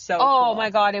yeah, he's so Oh cool. my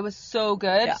God, it was so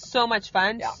good. Yeah. So much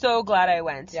fun. Yeah. So glad I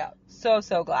went. Yeah. So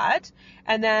glad.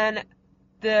 And then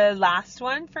the last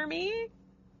one for me,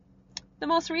 the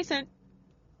most recent,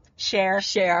 Cher.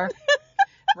 Cher.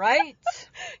 Right?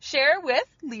 Cher with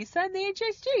Lisa and the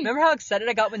HHG. Remember how excited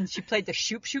I got when she played the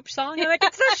Shoop Shoop song? I'm like,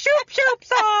 it's the Shoop Shoop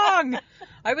song!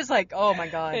 I was like, oh my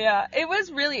God. Yeah, it was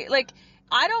really, like,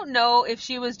 I don't know if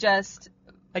she was just,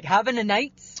 Like having a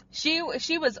night. she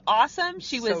was awesome.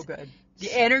 She was so good.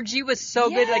 The energy was so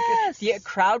good. Like Yes. the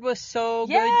crowd was so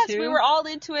Yes, good too. we were all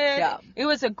into it. Yeah. It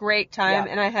was a great time,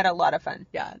 Yeah. and I had a lot of fun.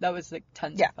 Yeah, that was like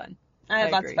tons Yeah. of fun. I had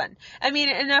I lots agree. of fun. I mean,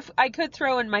 and if I could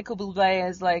throw in Michael Bublé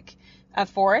as like a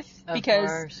fourth, Of because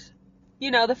course.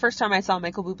 you know the first time I saw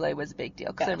Michael Bublé was a big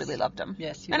deal because I Yes. really loved him.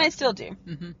 Yes, you and I loved still do.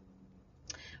 Mm-hmm.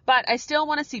 But I still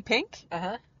want to see Pink.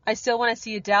 Uh-huh. I still want to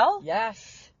see Adele,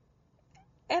 Yes.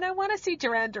 and I want to see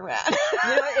Duran Duran.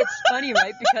 You know, it's funny,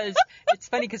 right?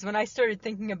 Because when I started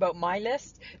thinking about my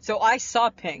list, so I saw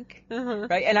Pink,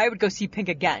 right? And I would go see Pink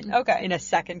again Okay. in a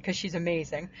second because she's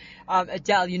amazing.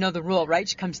 Adele, you know the rule, right?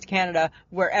 She comes to Canada.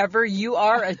 Wherever you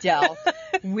are, Adele,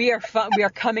 we are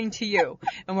coming to you.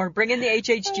 And we're bringing the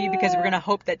HHG because we're going to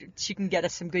hope that she can get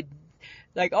us some good,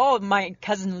 like, oh, my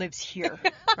cousin lives here,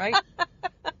 right?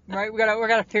 Right, we're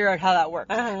gonna figure out how that works.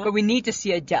 But we need to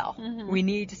see Adele. We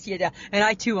need to see Adele, and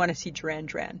I too want to see Duran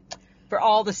Duran, for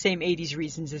all the same '80s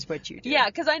reasons as what you do. Yeah,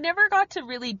 because I never got to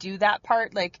really do that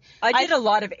part. Like I did a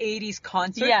lot of '80s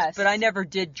concerts, Yes. but I never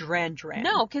did Duran Duran.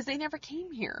 No, because they never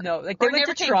came here. No, like Or they went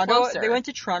never to came Toronto. closer. They went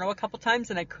to Toronto a couple times,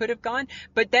 and I could have gone.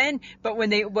 But then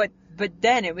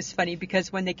it was funny because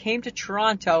when they came to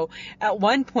Toronto, at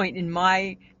one point in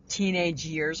my teenage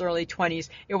years, early 20s,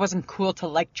 it wasn't cool to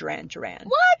like Duran Duran.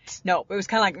 What? No, it was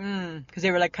kind of like, because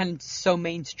they were like kind of so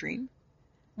mainstream.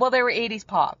 Well, they were 80s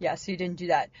pop. Yeah, so you didn't do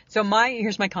that. So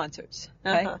here's my concerts.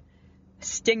 Okay? Uh-huh.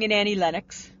 Sting and Annie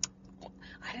Lennox.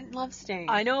 I didn't love Sting.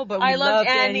 I know, but I we loved loved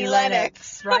Annie Annie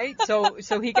Lennox. Lennox, right?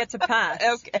 So he gets a pass.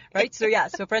 Okay. Right? So yeah,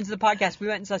 so friends of the podcast, we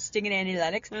went and saw Sting and Annie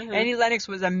Lennox. Annie Lennox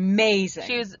was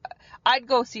amazing. I'd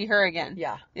go see her again.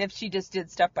 Yeah. If she just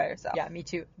did stuff by herself. Yeah, me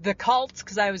too. The Cults,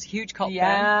 because I was a huge cult fan.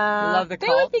 Yeah. I love the They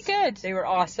Cults. would be good. They were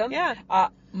awesome. Yeah.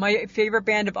 My favorite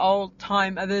band of all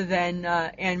time, other than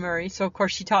Anne Murray, so of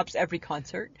course she tops every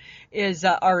concert, is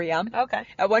REM. Okay.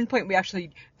 At one point, we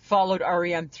actually followed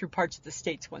REM through parts of the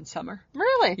States one summer.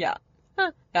 Really? Yeah.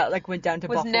 Huh. Yeah, like went down to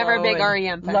Was Buffalo. never a big and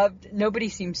REM fan. Loved. Nobody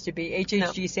seems to be.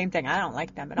 HHG, same thing. I don't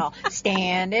like them at all.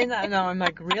 Standing. No, I'm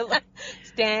like, really?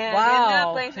 Stand Wow. in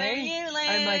the place where Hey? you live.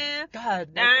 I'm like, God.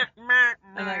 Nah,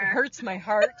 I'm like, it hurts my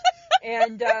heart.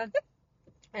 and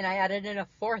I added in a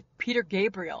fourth, Peter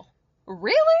Gabriel.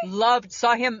 Really?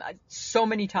 Saw him so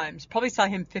many times. Probably saw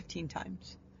him 15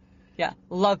 times. Yeah,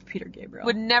 loved Peter Gabriel.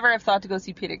 Would never have thought to go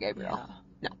see Peter Gabriel.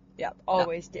 Yeah. No. Yeah,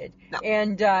 always did. No.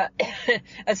 And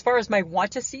as far as my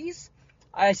want-to-sees,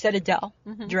 I said Adele,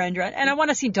 Duran Duran, and I want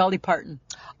to see Dolly Parton.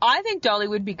 I think Dolly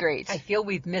would be great. I feel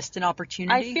we've missed an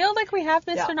opportunity. I feel like we have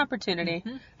missed Yeah. an opportunity.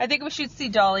 I think we should see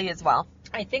Dolly as well.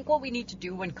 I think what we need to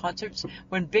do when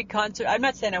big concerts, I'm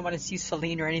not saying I want to see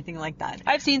Celine or anything like that.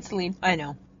 I've seen Celine. I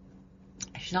know.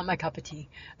 She's not my cup of tea.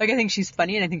 Like, I think she's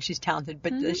funny and I think she's talented,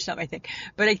 but she's not my thing.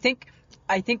 But I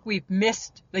think we've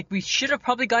missed, like, we should have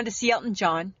probably gone to see Elton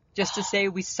John just to say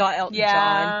we saw Elton Yeah.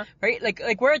 John, right?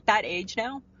 Like we're at that age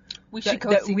now. We should go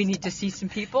that see we need to see some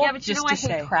people. Yeah, but you just know I to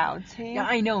hate say. crowds. Hey? Yeah,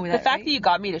 I know that. The fact right? that you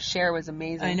got me to share was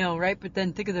amazing. I know, right? But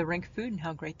then think of the Rink food and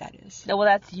how great that is. No, well,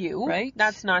 that's you. Right?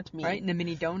 That's not me. Right? And the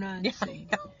mini donuts.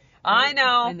 Yeah, I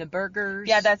know. And the burgers.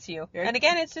 Yeah, that's you. Right? And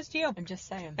again, it's just you. I'm just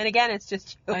saying. And again, it's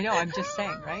just you. I know, I'm just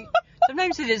saying, right?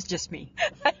 Sometimes it is just me.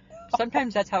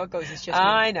 Sometimes that's how it goes. It's just me.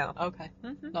 I know. Okay.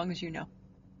 As long as you know.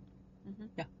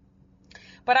 Yeah.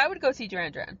 But I would go see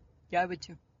Duran Duran. Yeah, I would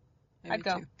too. I'd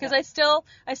go. Because Yeah.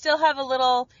 I still have a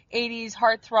little 80s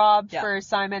heartthrob Yeah. for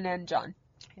Simon and John.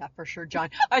 Yeah, for sure, John.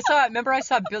 I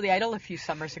saw Billy Idol a few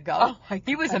summers ago. Oh, my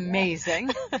He was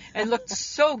amazing and looked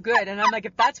so good. And I'm like,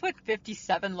 if that's what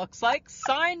 57 looks like,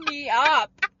 sign me up.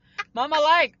 Mama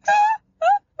likes.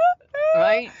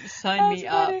 Right? Sign me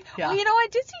That's up. funny. Yeah. Well, you know, I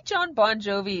did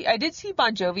see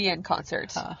Bon Jovi in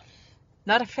concert.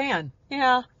 Not a fan.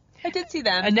 Yeah. I did see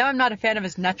them. And now I'm not a fan of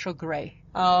his natural gray.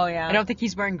 Oh, yeah. I don't think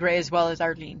he's wearing gray as well as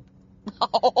Arlene.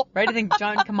 Oh. Right? I think,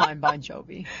 John, come on, Bon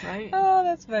Jovi. Right? Oh,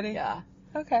 that's funny. Yeah.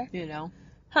 Okay. You know.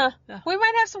 Huh. Yeah. We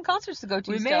might have some concerts to go to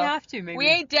We may still. have to, maybe. We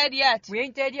ain't dead yet. We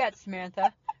ain't dead yet,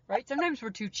 Samantha. Right? Sometimes we're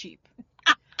too cheap.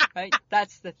 Right?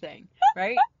 That's the thing.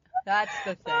 Right? That's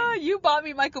the thing. Oh, you bought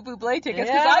me Michael Bublé tickets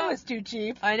because Yeah. I was too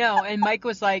cheap. I know. And Mike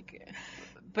was like,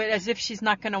 but as if she's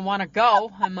not going to want to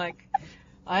go. I'm like,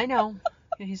 I know.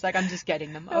 And he's like, I'm just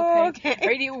getting them. Okay. Oh, okay.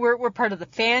 Right? We're part of the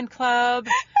fan club.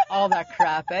 All that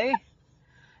crap, eh?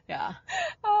 Yeah.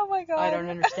 Oh, my God. I don't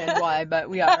understand why, but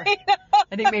we are. I know.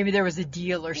 I think maybe there was a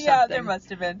deal or something. Yeah, there must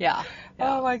have been. Yeah.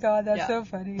 Yeah. Oh, my God. That's Yeah. so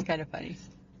funny. It's kind of funny.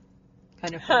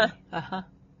 Kind of funny. Uh-huh.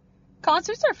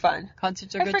 Concerts are fun.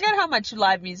 Concerts are I good. forget how much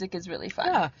live music is really fun.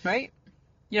 Yeah, right?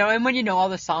 You know, and when you know all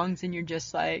the songs and you're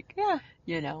just like, Yeah.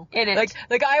 you know. In it.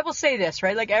 Like I will say this,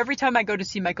 right? Like every time I go to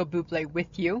see Michael Bublé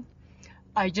with you,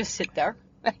 I just sit there.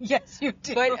 Yes, you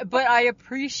do. But I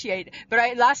appreciate.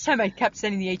 Last time I kept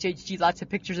sending the HHG lots of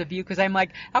pictures of you because I'm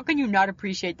like, how can you not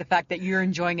appreciate the fact that you're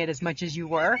enjoying it as much as you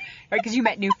were, right? Because you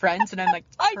met new friends, and I'm like,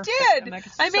 I perfect. did. I'm like,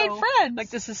 I made friends. Like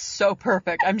this is so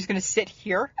perfect. I'm just gonna sit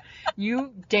here,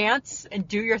 you dance and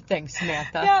do your thing,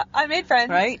 Samantha. Yeah, I made friends.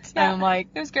 Right? Yeah. And I'm like,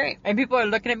 It was great. and people are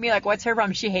looking at me like, what's her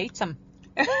problem? She hates him.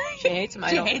 She hates him.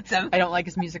 She hates him. I don't like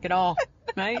his music at all.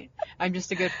 Right? I'm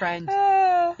just a good friend.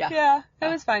 Yeah. Yeah. It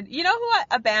was fun. You know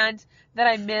a band that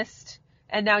I missed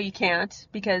and now you can't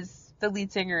because the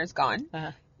lead singer is gone?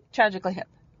 Uh-huh. Tragically Hip.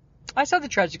 I saw the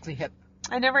Tragically Hip.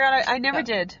 I never Yeah.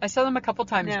 did. I saw them a couple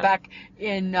times Yeah. back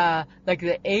in like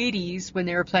the 80s when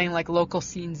they were playing like local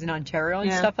scenes in Ontario and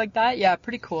Yeah. stuff like that. Yeah,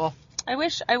 pretty cool. I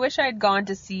wish I had gone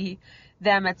to see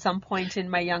them at some point in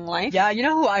my young life. Yeah, you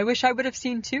know who I wish I would have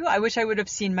seen too? I wish I would have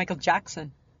seen Michael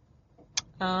Jackson.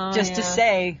 Oh, Just to yeah.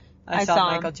 say I saw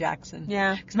him. Michael Jackson.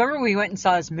 Yeah. Because remember we went and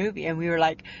saw his movie and we were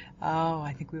like, oh,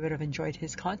 I think we would have enjoyed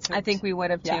his concert. I think we would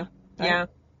have too. Yeah. Yeah.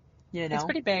 You know? It's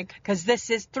pretty big. Because this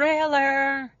is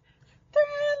Thriller.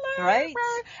 Right?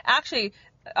 Actually,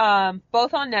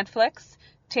 both on Netflix,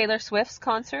 Taylor Swift's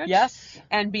concert. Yes.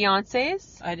 And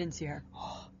Beyonce's. I didn't see her.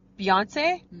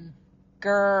 Beyonce?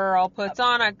 Girl puts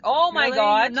on a... Oh, my Really?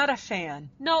 God. I'm not a fan.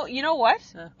 No, you know what?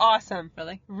 Awesome.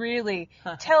 Really? Really.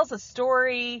 Huh. Tells a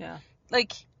story. Yeah.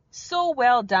 Like, so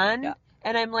well done. Yeah.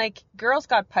 And I'm like, Girls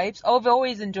Got Pipes. Oh, I've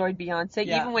always enjoyed Beyonce,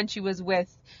 Yeah. even when she was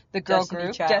with the girl Destiny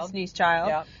group, Child. Destiny's Child.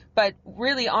 Yeah. But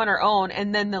really on her own.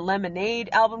 And then the Lemonade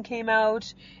album came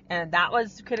out, and that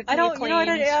was critically I don't, acclaimed.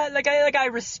 you know what, I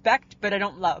respect, but I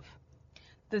don't love.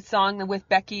 The song with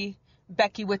Becky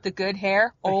with the good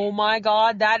hair. Oh my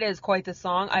God, that is quite the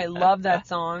song. I love that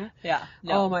song. Yeah.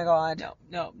 No. Oh my God.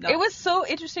 No. It was so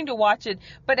interesting to watch it.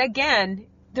 But again,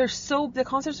 the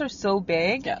concerts are so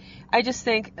big. Yeah. I just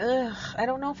think, I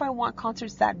don't know if I want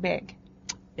concerts that big.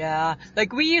 Yeah.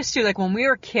 Like we used to, like when we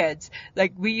were kids,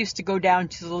 like we used to go down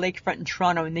to the lakefront in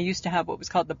Toronto and they used to have what was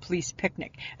called the Police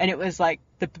Picnic. And it was like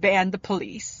the band, the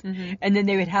Police. Mm-hmm. And then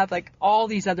they would have like all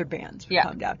these other bands would Yeah.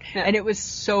 come down. Yeah. And it was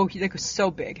so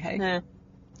big, hey? Yeah.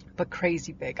 But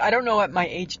crazy big. I don't know at my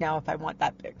age now if I want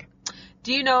that big.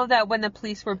 Do you know that when the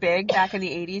Police were big back in the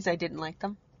 80s, I didn't like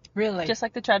them? Really? Just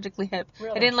like the Tragically Hip.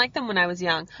 Really? I didn't like them when I was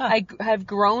young. Huh. Have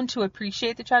grown to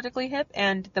appreciate the Tragically Hip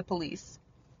and the Police.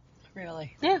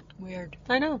 Really? Yeah, Weird.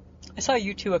 I know. I saw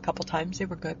U2 a couple times. They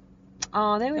were good.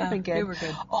 Oh, they would have been good. They were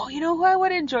good. Oh, you know who I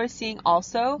would enjoy seeing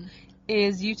also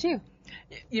is U2.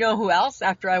 You know who else?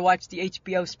 After I watched the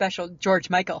HBO special, George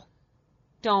Michael.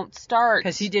 Don't start.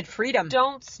 Because he did Freedom.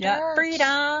 Don't Yeah, start.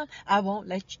 freedom. I won't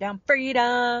let you down.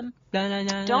 Freedom. Na, na,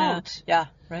 na, na. Don't. Yeah,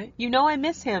 right? You know I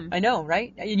miss him. I know,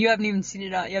 right? And you haven't even seen it.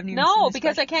 You haven't even seen No, the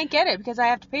because I special? can't get it because I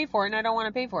have to pay for it and I don't want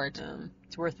to pay for it.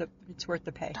 It's worth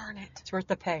the pay. Darn it. It's worth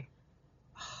the pay.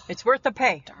 It's worth the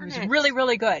pay. Darn It was it. really,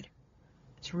 really good.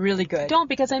 It's really good. Don't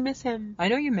because I miss him. I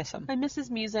know you miss him. I miss his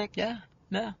music. Yeah.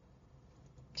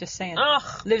 Just saying. Ugh.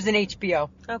 Lives in HBO.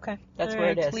 Okay. That's All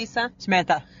where it right, is. Lisa,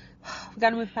 Samantha. we got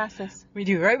to move past this. We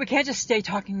do, right? We can't just stay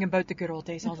talking about the good old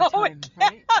days all the No, we time,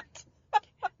 right?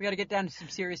 We got to get down to some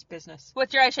serious business.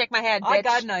 What's your eye? Shake my head, bitch. I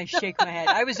got and I shake my head.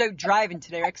 I was out driving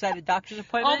today, right? 'Cause I had a doctor's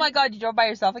appointment. Oh my God, you drove by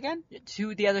yourself again?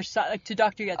 To the other side, like to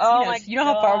Dr. Yatsina's. Oh my You know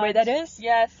how far away God. that is?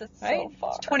 Yes, it's Right? so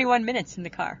far. It's 21 minutes in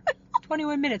the car.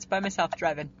 21 minutes by myself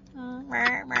driving.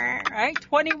 Right?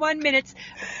 21 minutes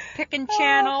picking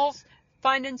channels,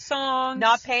 finding songs.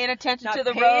 Not paying attention not to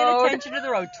the paying road. attention to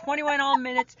the road. 21 whole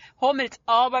minutes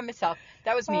all by myself.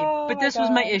 That was me. Oh but my this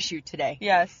was my God. issue today.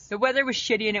 Yes. The weather was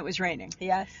shitty and it was raining.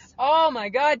 Yes. Oh my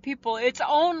God, people, it's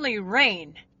only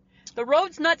rain. The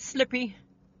road's not slippy.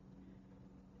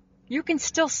 You can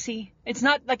still see. It's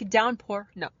not like a downpour.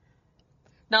 No.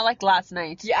 Not like last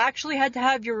night. You actually had to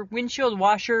have your windshield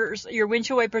wipers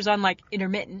on like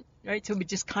intermittent, right? So we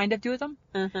just kind of do them.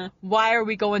 Mm-hmm. Why are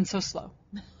we going so slow?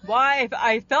 Why?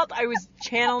 I felt I was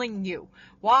channeling you.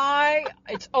 Why?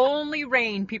 It's only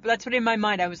rain, people. That's what in my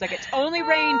mind I was like, it's only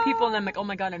rain, people. And I'm like, oh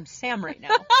my God, I'm Sam right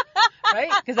now. Right?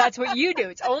 Because that's what you do.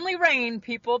 It's only rain,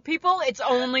 people. People, it's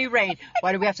only rain.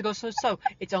 Why do we have to go so slow?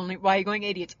 Why are you going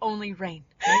 80? It's only rain.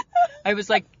 Right? I was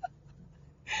like,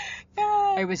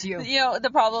 it was you. You know, the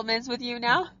problem is with you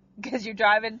now, because you're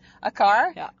driving a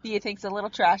car, Yeah. you think's a little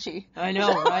trashy. I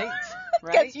know, right?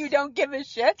 Because you don't give a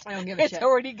shit. I don't give a shit. It's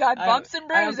already got bumps and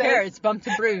bruises. I don't care. It's bumped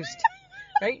and bruised.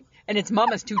 Right? And its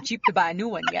mama's too cheap to buy a new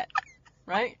one yet.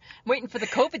 Right? I'm waiting for the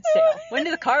COVID sale. When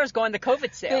do the cars go on the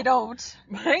COVID sale? They don't.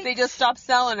 Right? They just stop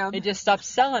selling them. They just stopped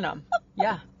selling them.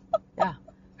 Yeah.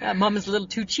 Mama's a little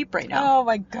too cheap right now. Oh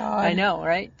my God. I know,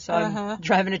 right? So I'm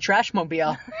driving a trash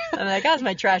mobile. I'm like, how's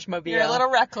my trash mobile? You're a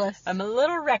little reckless. I'm a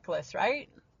little reckless, right?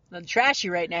 I'm trashy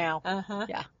right now.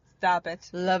 Yeah. Stop it.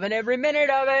 Loving every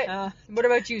minute of it. What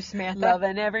about you, Samantha?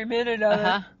 Loving every minute of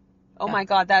it. Oh Yeah. my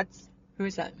God, that's Who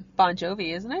is that? Bon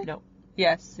Jovi, isn't it? No.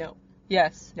 Yes. No.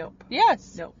 Yes. Nope.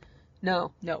 Yes. Nope.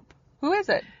 No. Nope. Who is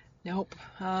it? Nope.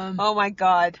 Oh my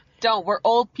God. Don't. We're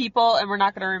old people and we're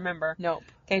not going to remember. Nope.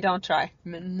 Okay, don't try.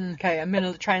 Okay, I'm going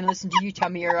to try and listen to you tell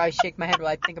me, or I shake my head while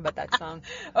I think about that song.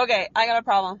 Okay, I got a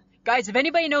problem. Guys, if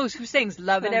anybody knows who sings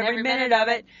Loving Every Minute of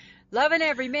It, Loving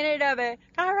Every Minute of It,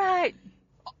 all right.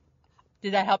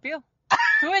 Did that help you?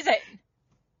 Who is it?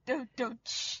 Don't.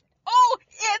 Shh. Oh,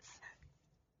 it's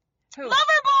Who?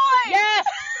 Loverboy! Yes!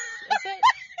 Is it?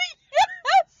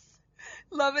 Yes!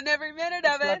 Loving every minute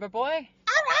of it. Loverboy?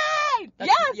 All right!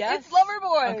 That's- Yes, yes? it's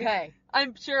Loverboy. Okay.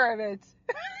 I'm sure of it.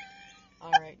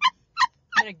 All right.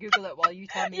 I'm going to Google it while you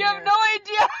tell me. You have no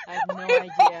idea. I have no We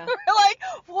idea. were like,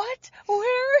 what?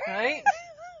 Where? Right?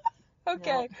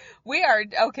 Okay. No. We are,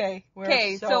 okay. We're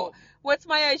Okay, so what's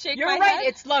my I shake You're my right, head?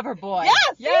 it's Loverboy.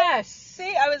 Yes! see? Yes!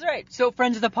 See, I was right. So,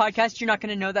 friends of the podcast, you're not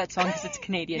going to know that song because it's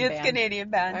Canadian band. It's Canadian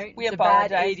band. Right? We it's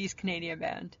apologize. a bad 80s Canadian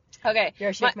band. Okay. Here,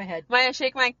 I shake my head. I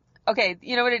shake my... Okay,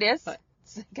 you know what it is? What?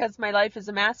 Because my life is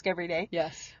a mask every day.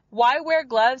 Yes. Why wear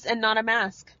gloves and not a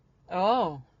mask?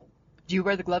 Oh. Do you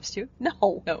wear the gloves too?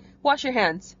 No. No. Wash your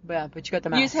hands. Yeah, but you got the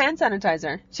mask. Use hand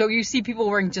sanitizer. So you see people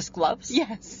wearing just gloves?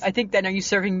 Yes. I think then, are you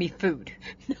serving me food?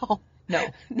 No. No.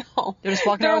 No. They're just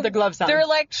walking around with their gloves on. They're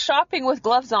like shopping with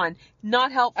gloves on.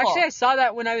 Not helpful. Actually, I saw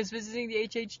that when I was visiting the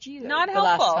HHG Not the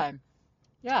helpful. last time.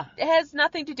 Yeah. It has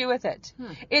nothing to do with it.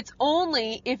 It's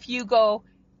only if you go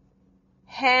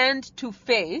hand to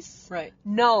face, Right.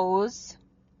 nose,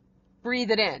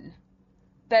 breathe it in,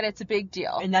 that it's a big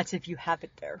deal. And that's if you have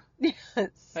it there. Yes.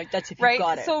 Right? That's if you Right?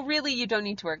 got it. So really, you don't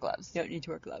need to wear gloves. You don't need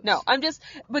to wear gloves. No,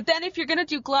 but then if you're going to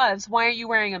do gloves, why aren't you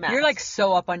wearing a mask? You're like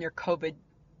so up on your COVID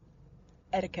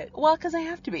etiquette. Well, because I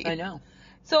have to be. I know.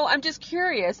 So I'm just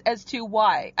curious as to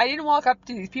why. I didn't walk up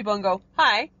to these people and go,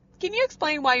 hi, can you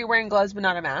explain why you're wearing gloves but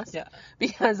not a mask? Yeah.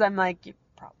 Because I'm like, you're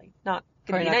probably not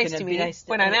going to be nice to me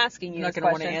when I'm asking you I'm not this going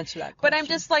to want question. to answer that But question. I'm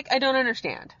just like, I don't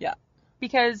understand. Yeah.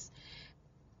 Because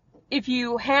if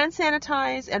you hand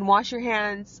sanitize and wash your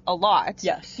hands a lot,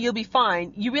 Yes. you'll be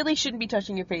fine. You really shouldn't be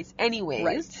touching your face anyways.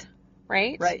 Right.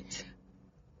 Right? Right.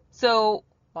 So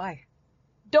Why?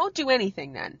 don't do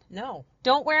anything then. No.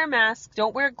 Don't wear a mask.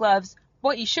 Don't wear gloves.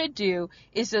 What you should do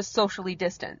is just socially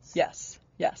distance. Yes.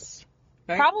 Yes.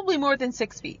 Right? Probably more than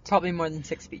 6 feet. Probably more than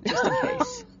 6 feet, just in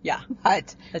case. Yeah.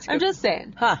 But That's I'm good. just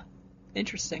saying. Huh.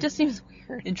 Interesting. Just seems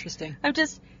weird. Interesting.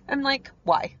 I'm like,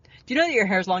 why? Do you know that your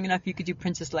hair's long enough you could do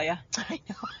Princess Leia? I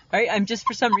know. Right? I'm just,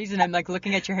 for some reason, I'm like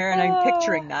looking at your hair and I'm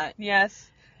picturing that. Yes.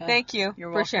 Yeah. Thank you You're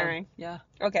for welcome. sharing. Yeah.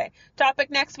 Okay.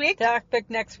 Topic next week. Topic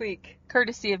next week.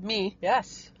 Courtesy of me.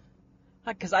 Yes.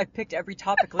 Because I've picked every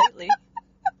topic lately.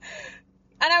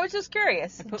 And I was just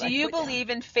curious. put Do my you foot down. believe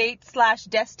in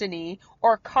fate/destiny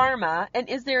or karma? And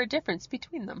is there a difference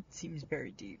between them? Seems very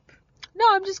deep. No,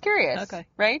 I'm just curious. Okay.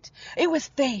 Right? It was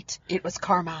fate. It was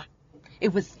karma.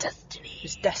 It was destiny.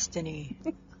 It's destiny.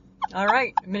 All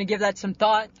right. I'm going to give that some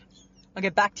thought. I'll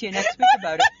get back to you next week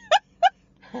about it.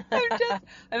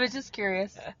 I was just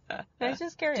curious. I was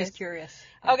just curious. Just curious.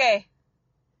 Okay.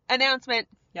 Announcement.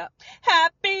 Yeah.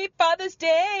 Happy Father's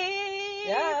Day.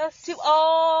 Yes. To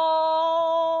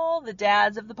all the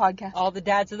dads of the podcast. All the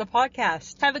dads of the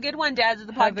podcast. Have a good one, dads of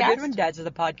the podcast. Have a good one, dads of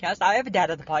the podcast. I have a dad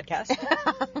of the podcast.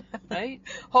 Right?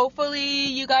 Hopefully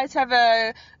you guys have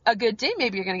a good day.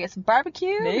 Maybe you're going to get some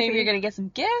barbecue. Maybe you're going to get some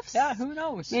gifts. Yeah, who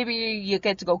knows? Maybe you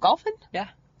get to go golfing. Yeah.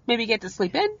 Maybe you get to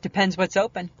sleep in. Depends what's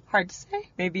open. Hard to say.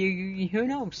 Maybe, who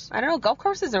knows? I don't know. Golf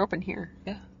courses are open here.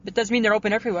 Yeah. It doesn't mean they're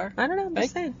open everywhere. I don't know. I'm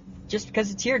just Right? saying. Just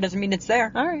because it's here doesn't mean it's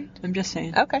there. All right. I'm just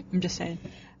saying. Okay. I'm just saying.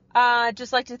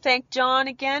 Just like to thank John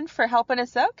again for helping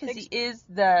us out because he is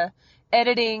the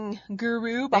editing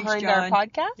guru behind our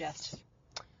podcast. Yes.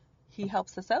 He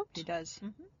helps us out. He does.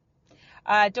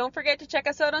 Don't forget to check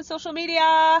us out on social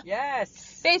media.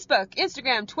 Yes. Facebook,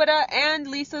 Instagram, Twitter, and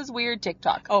Lisa's weird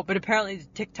TikTok. Oh, but apparently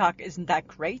TikTok isn't that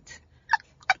great.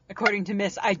 According to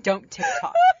Miss, I don't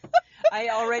TikTok. I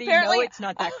already Apparently, know it's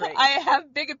not that great. I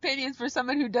have big opinions for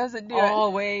someone who doesn't do it.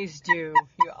 Always do.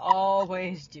 You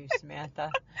always do,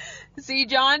 Samantha. See,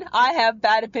 John, I have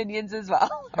bad opinions as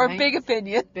well. Or Right? big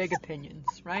opinions. Big opinions,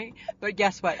 right? But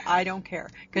guess what? I don't care.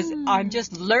 Because I'm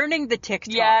just learning the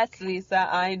TikTok. Yes, Lisa,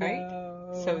 I know.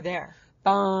 Right? So there.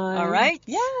 Fine. All right?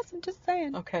 Yes, I'm just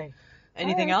saying. Okay.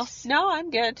 Anything All right. else? No,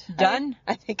 I'm good. Done?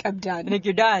 I think I'm done. I think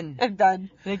you're done. I'm done.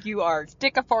 I think you are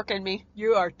Stick a fork in me.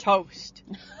 toast.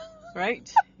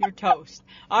 Right? You're toast.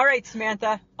 All right,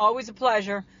 Samantha. Always a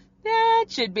pleasure. Yeah,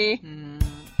 it should be.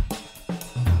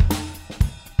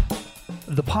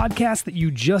 The podcast that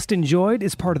you just enjoyed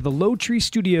is part of the Low Tree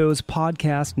Studios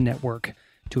podcast network.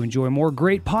 To enjoy more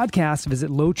great podcasts, visit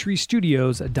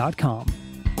lowtreestudios.com.